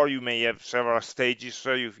 or you may have several stages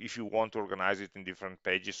if you want to organize it in different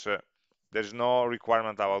pages. There's no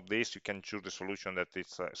requirement about this. You can choose the solution that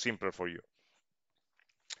is simpler for you.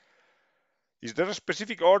 Is there a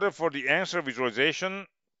specific order for the answer visualization?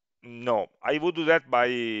 No, I would do that by,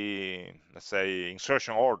 let's say,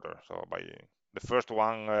 insertion order. So by the first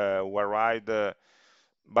one were right,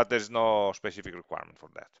 but there's no specific requirement for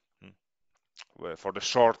that. For the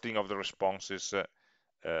sorting of the responses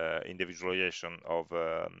in the visualization of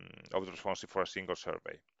the responses for a single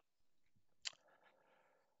survey.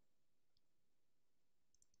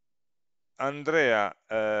 Andrea,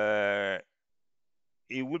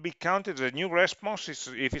 it will be counted as a new response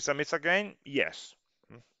if it submits again? Yes.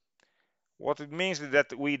 What it means is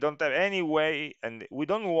that we don't have any way, and we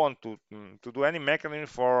don't want to do any mechanism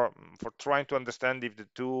for trying to understand if the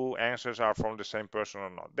two answers are from the same person or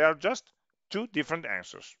not. They are just two different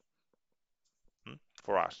answers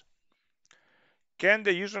for us. Can the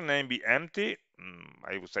username be empty?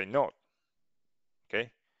 I would say no. Okay.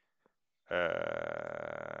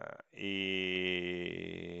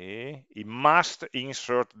 It must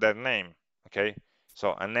insert their name. Okay.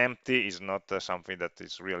 So an empty is not something that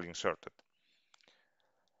is really inserted.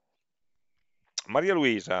 Maria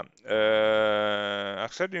Luisa,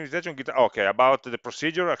 accept the invitation on GitHub. Okay, about the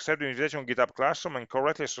procedure, accept the invitation on GitHub Classroom and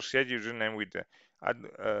correctly associate username with the.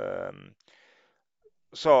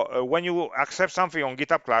 So when you accept something on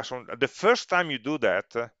GitHub Classroom, the first time you do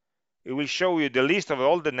that, it will show you the list of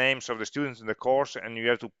all the names of the students in the course, and you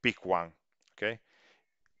have to pick one. Okay.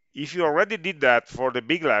 If you already did that for the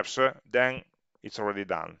big labs, then it's already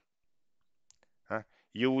done.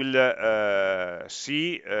 You will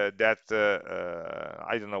see that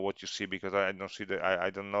I don't know what you see because I don't see I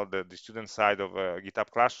don't know the student side of GitHub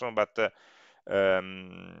Classroom, but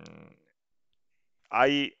um,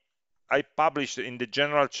 I published in the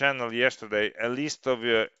general channel yesterday a list of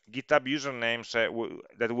GitHub usernames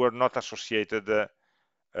that were not associated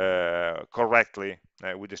correctly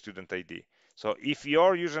with the student ID. So if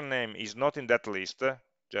your username is not in that list,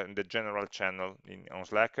 in the general channel on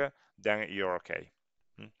Slack, then you're okay.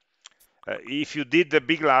 If you did the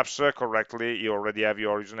big labs correctly, you already have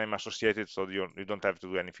your username associated, so you don't have to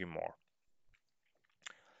do anything more.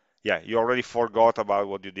 Yeah, you already forgot about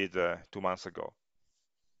what you did 2 months ago,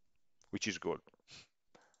 which is good.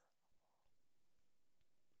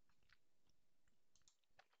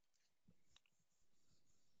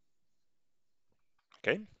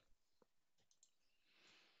 Okay.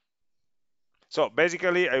 So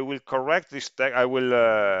basically, I will correct this text. I will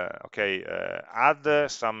add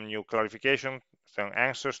some new clarification, some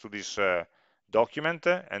answers to this document,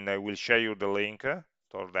 and I will share you the link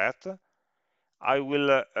for that. I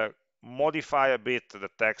will modify a bit the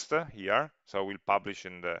text here, so I will publish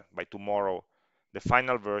by tomorrow the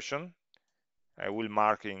final version. I will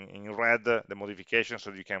mark in red the modifications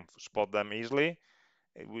so you can spot them easily.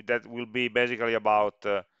 That will be basically about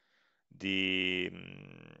the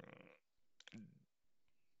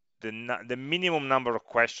the minimum number of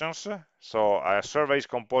questions. So a survey is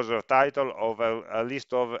composed of a title of a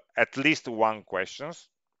list of at least one questions.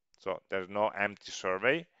 So there's no empty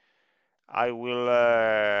survey. I will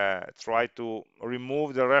try to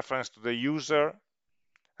remove the reference to the user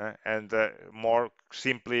and more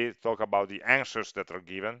simply talk about the answers that are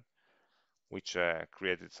given, which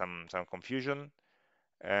created some confusion.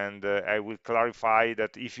 And I will clarify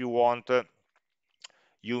that if you want,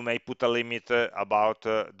 you may put a limit about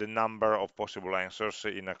the number of possible answers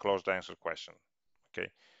in a closed answer question.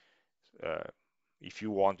 Okay, uh, if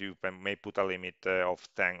you want, you may put a limit of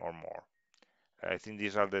 10 or more. I think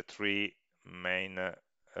these are the three main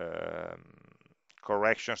um,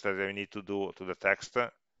 corrections that we need to do to the text.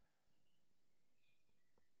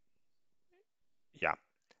 Yeah.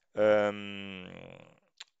 Um,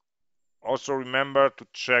 Also remember to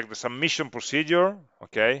check the submission procedure,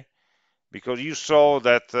 okay? Because you saw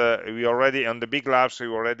that we already on the big labs we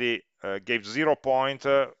already gave 0 points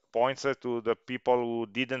to the people who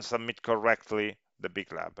didn't submit correctly the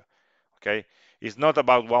big lab. Okay, it's not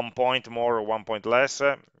about 1 point more or 1 point less.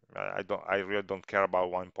 I really don't care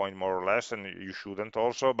about 1 point more or less, and you shouldn't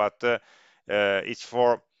also. But it's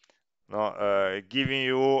for giving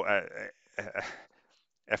you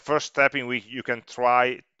a first step in which you can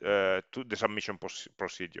try to the submission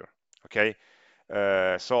procedure. Okay.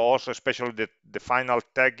 So also especially the final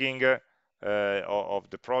tagging of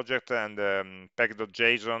the project and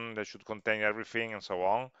pack.json that should contain everything and so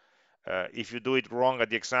on. If you do it wrong at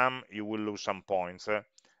the exam, you will lose some points in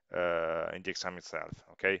the exam itself.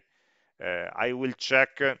 Okay, I will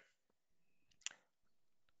check.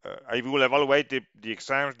 I will evaluate the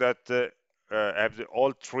exams that have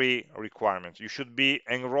all three requirements. You should be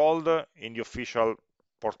enrolled in the official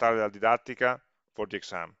Portale della Didattica for the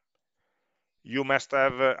exam. You must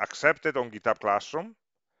have accepted on GitHub Classroom,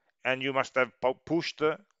 and you must have pushed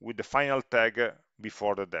with the final tag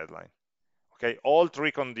before the deadline. Okay, all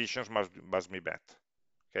three conditions must be met.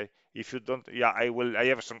 Okay, if you don't, yeah, I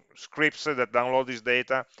have some scripts that download this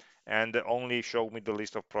data and only show me the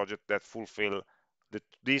list of projects that fulfill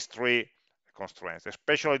these three constraints,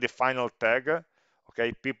 especially the final tag.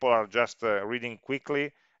 Okay, people are just reading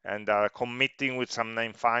quickly and are committing with some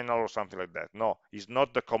name final or something like that. No, it's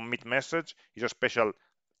not the commit message, it's a special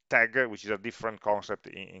tag, which is a different concept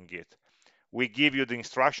in Git. We give you the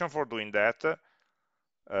instruction for doing that,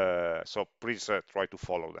 so please try to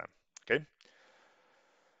follow them. Okay.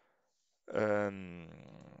 Um,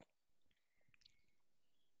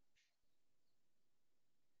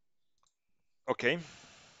 okay.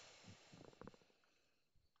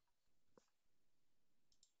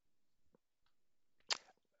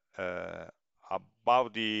 Uh,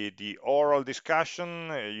 about the oral discussion,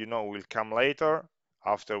 will come later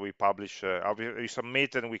after we publish, after we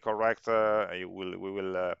submit and we correct. We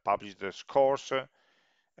will publish the scores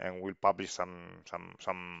and we'll publish some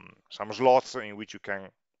slots in which you can,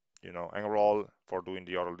 enroll for doing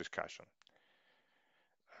the oral discussion.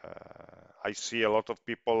 I see a lot of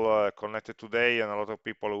people connected today and a lot of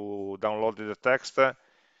people who downloaded the text,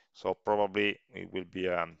 so probably it will be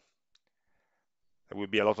there will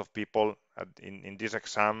be a lot of people in this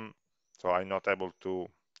exam, so I'm not able to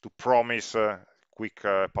promise quick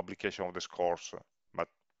publication of this course, but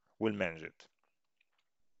we'll manage it.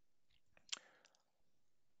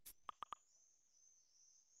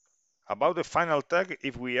 About the final tag,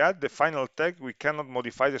 if we add the final tag, we cannot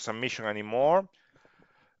modify the submission anymore.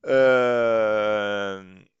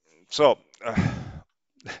 So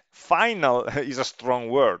final is a strong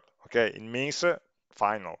word. Okay, it means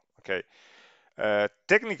final. Okay,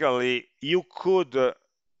 technically you could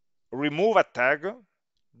remove a tag,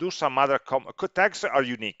 do some other tags are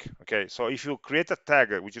unique. Okay, so if you create a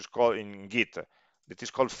tag which is called in Git that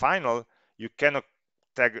is called final, you cannot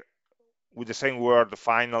tag with the same word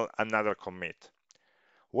final another commit.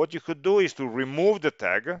 What you could do is to remove the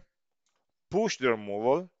tag, push the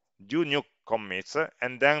removal, do new commits,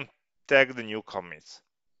 and then tag the new commits.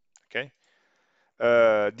 Okay.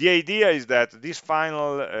 The idea is that this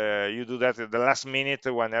final, you do that at the last minute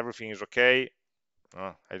when everything is okay,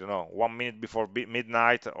 I don't know, 1 minute before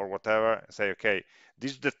midnight or whatever, say, okay,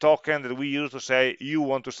 this is the token that we use to say you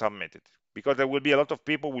want to submit it. Because there will be a lot of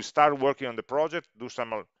people will start working on the project, do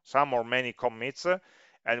some or many commits,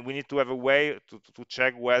 and we need to have a way to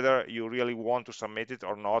check whether you really want to submit it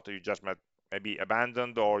or not, or you just maybe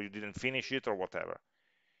abandoned or you didn't finish it or whatever.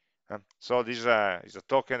 So this is a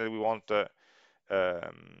token that we want to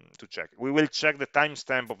check. We will check the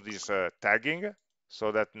timestamp of this tagging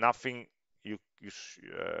so that nothing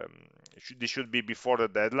this should be before the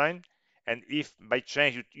deadline. And if by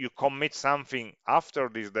chance you commit something after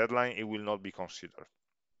this deadline, it will not be considered.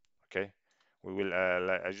 Okay, we will,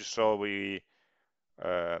 as you saw, um,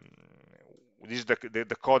 this is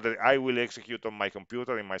the code that I will execute on my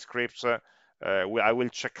computer in my scripts. I will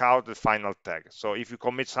check out the final tag. So if you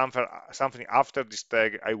commit something after this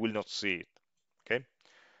tag, I will not see it. Okay.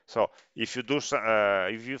 So if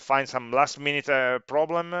you find some last minute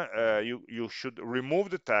problem, you should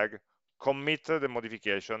remove the tag, commit the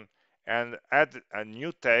modification, and add a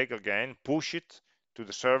new tag again, push it to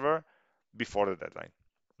the server before the deadline.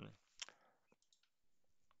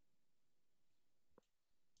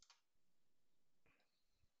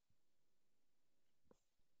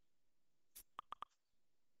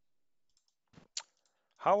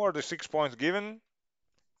 How are the 6 points given?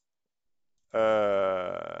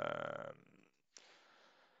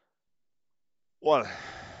 Well,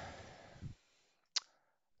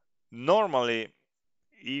 normally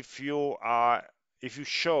if you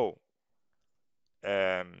show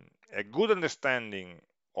a good understanding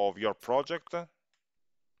of your project,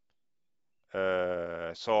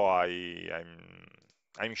 so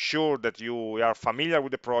I'm sure that you are familiar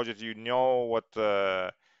with the project, you know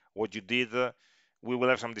what you did. We will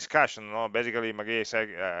have some discussion. No? Basically, Magia said,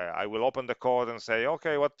 I will open the code and say,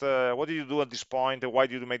 okay, what did you do at this point? Why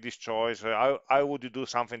did you make this choice? How would you do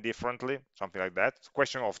something differently? Something like that. It's a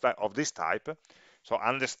question of this type. So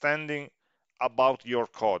understanding about your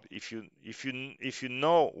code. If you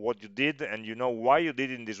know what you did and you know why you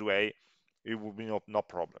did it in this way, it will be no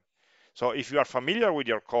problem. So if you are familiar with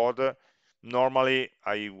your code, normally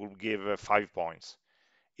I will give 5 points.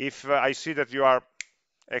 If I see that you are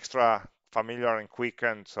extra familiar and quick,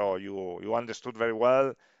 and so you understood very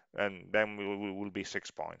well, and then will be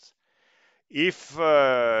 6 points. If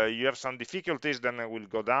you have some difficulties, then I will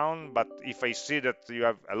go down. But if I see that you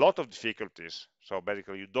have a lot of difficulties, so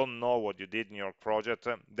basically you don't know what you did in your project,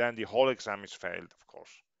 then the whole exam is failed, of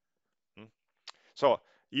course. So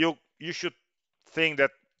you should think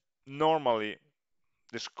that normally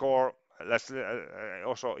the score,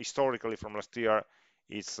 also historically from last year,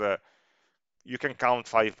 is you can count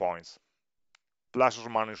 5 points, plus or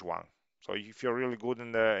minus 1. So if you're really good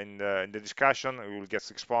in the discussion, you will get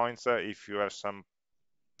 6 points. If you have some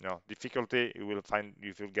difficulty, you will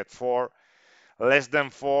get 4. Less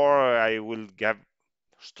than 4, I will have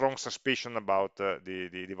strong suspicion about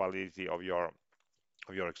the validity of your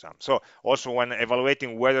exam. So also when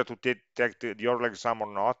evaluating whether to take your exam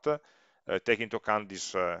or not, take into account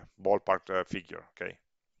this ballpark figure. Okay.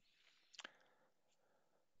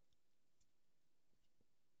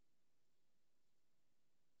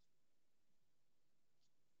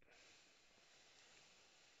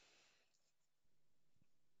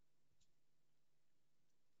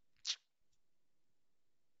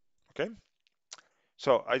 Okay.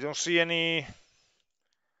 So I don't see any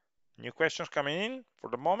new questions coming in for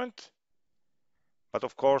the moment, but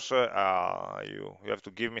of course you have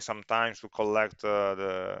to give me some time to collect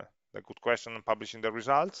the good question and publishing the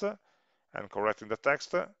results and correcting the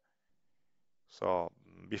text. So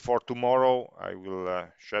before tomorrow, I will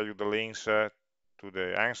share you the links to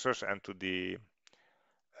the answers and to the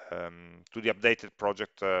updated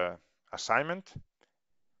project assignment.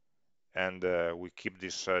 And we keep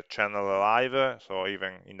this channel alive. So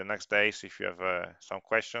even in the next days, if you have some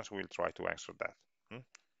questions, we'll try to answer that.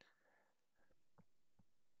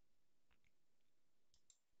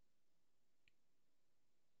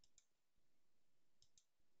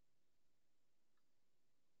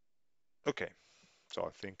 Okay, so I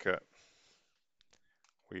think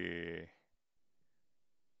we've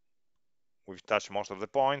touched most of the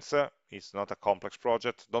points. It's not a complex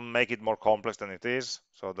project. Don't make it more complex than it is.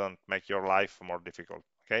 So don't make your life more difficult.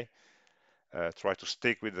 Okay. Try to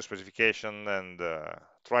stick with the specification and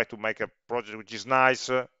try to make a project which is nice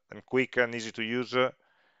and quick and easy to use, but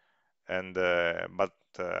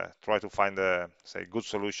try to find say good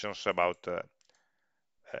solutions about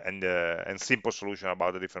and simple solution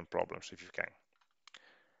about the different problems if you can.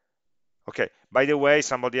 Okay, by the way,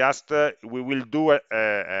 somebody asked, we will do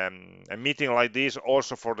a meeting like this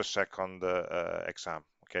also for the second exam.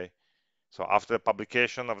 Okay, So after the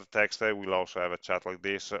publication of the text, we'll also have a chat like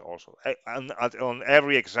this. Also, on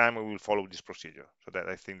every exam, we will follow this procedure. So that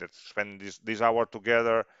I think that spending this hour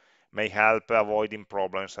together may help avoiding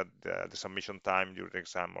problems at the submission time during the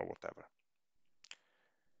exam or whatever.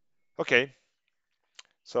 Okay,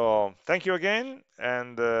 so thank you again,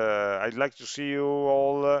 and I'd like to see you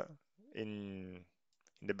all in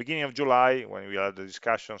the beginning of July when we have the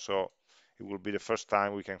discussion. So it will be the first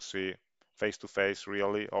time we can see face to face,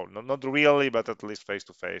 really, or not really, but at least face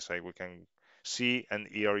to face. We can see and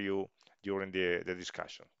hear you during the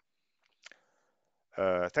discussion.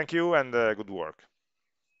 Thank you and good work.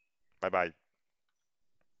 Bye bye.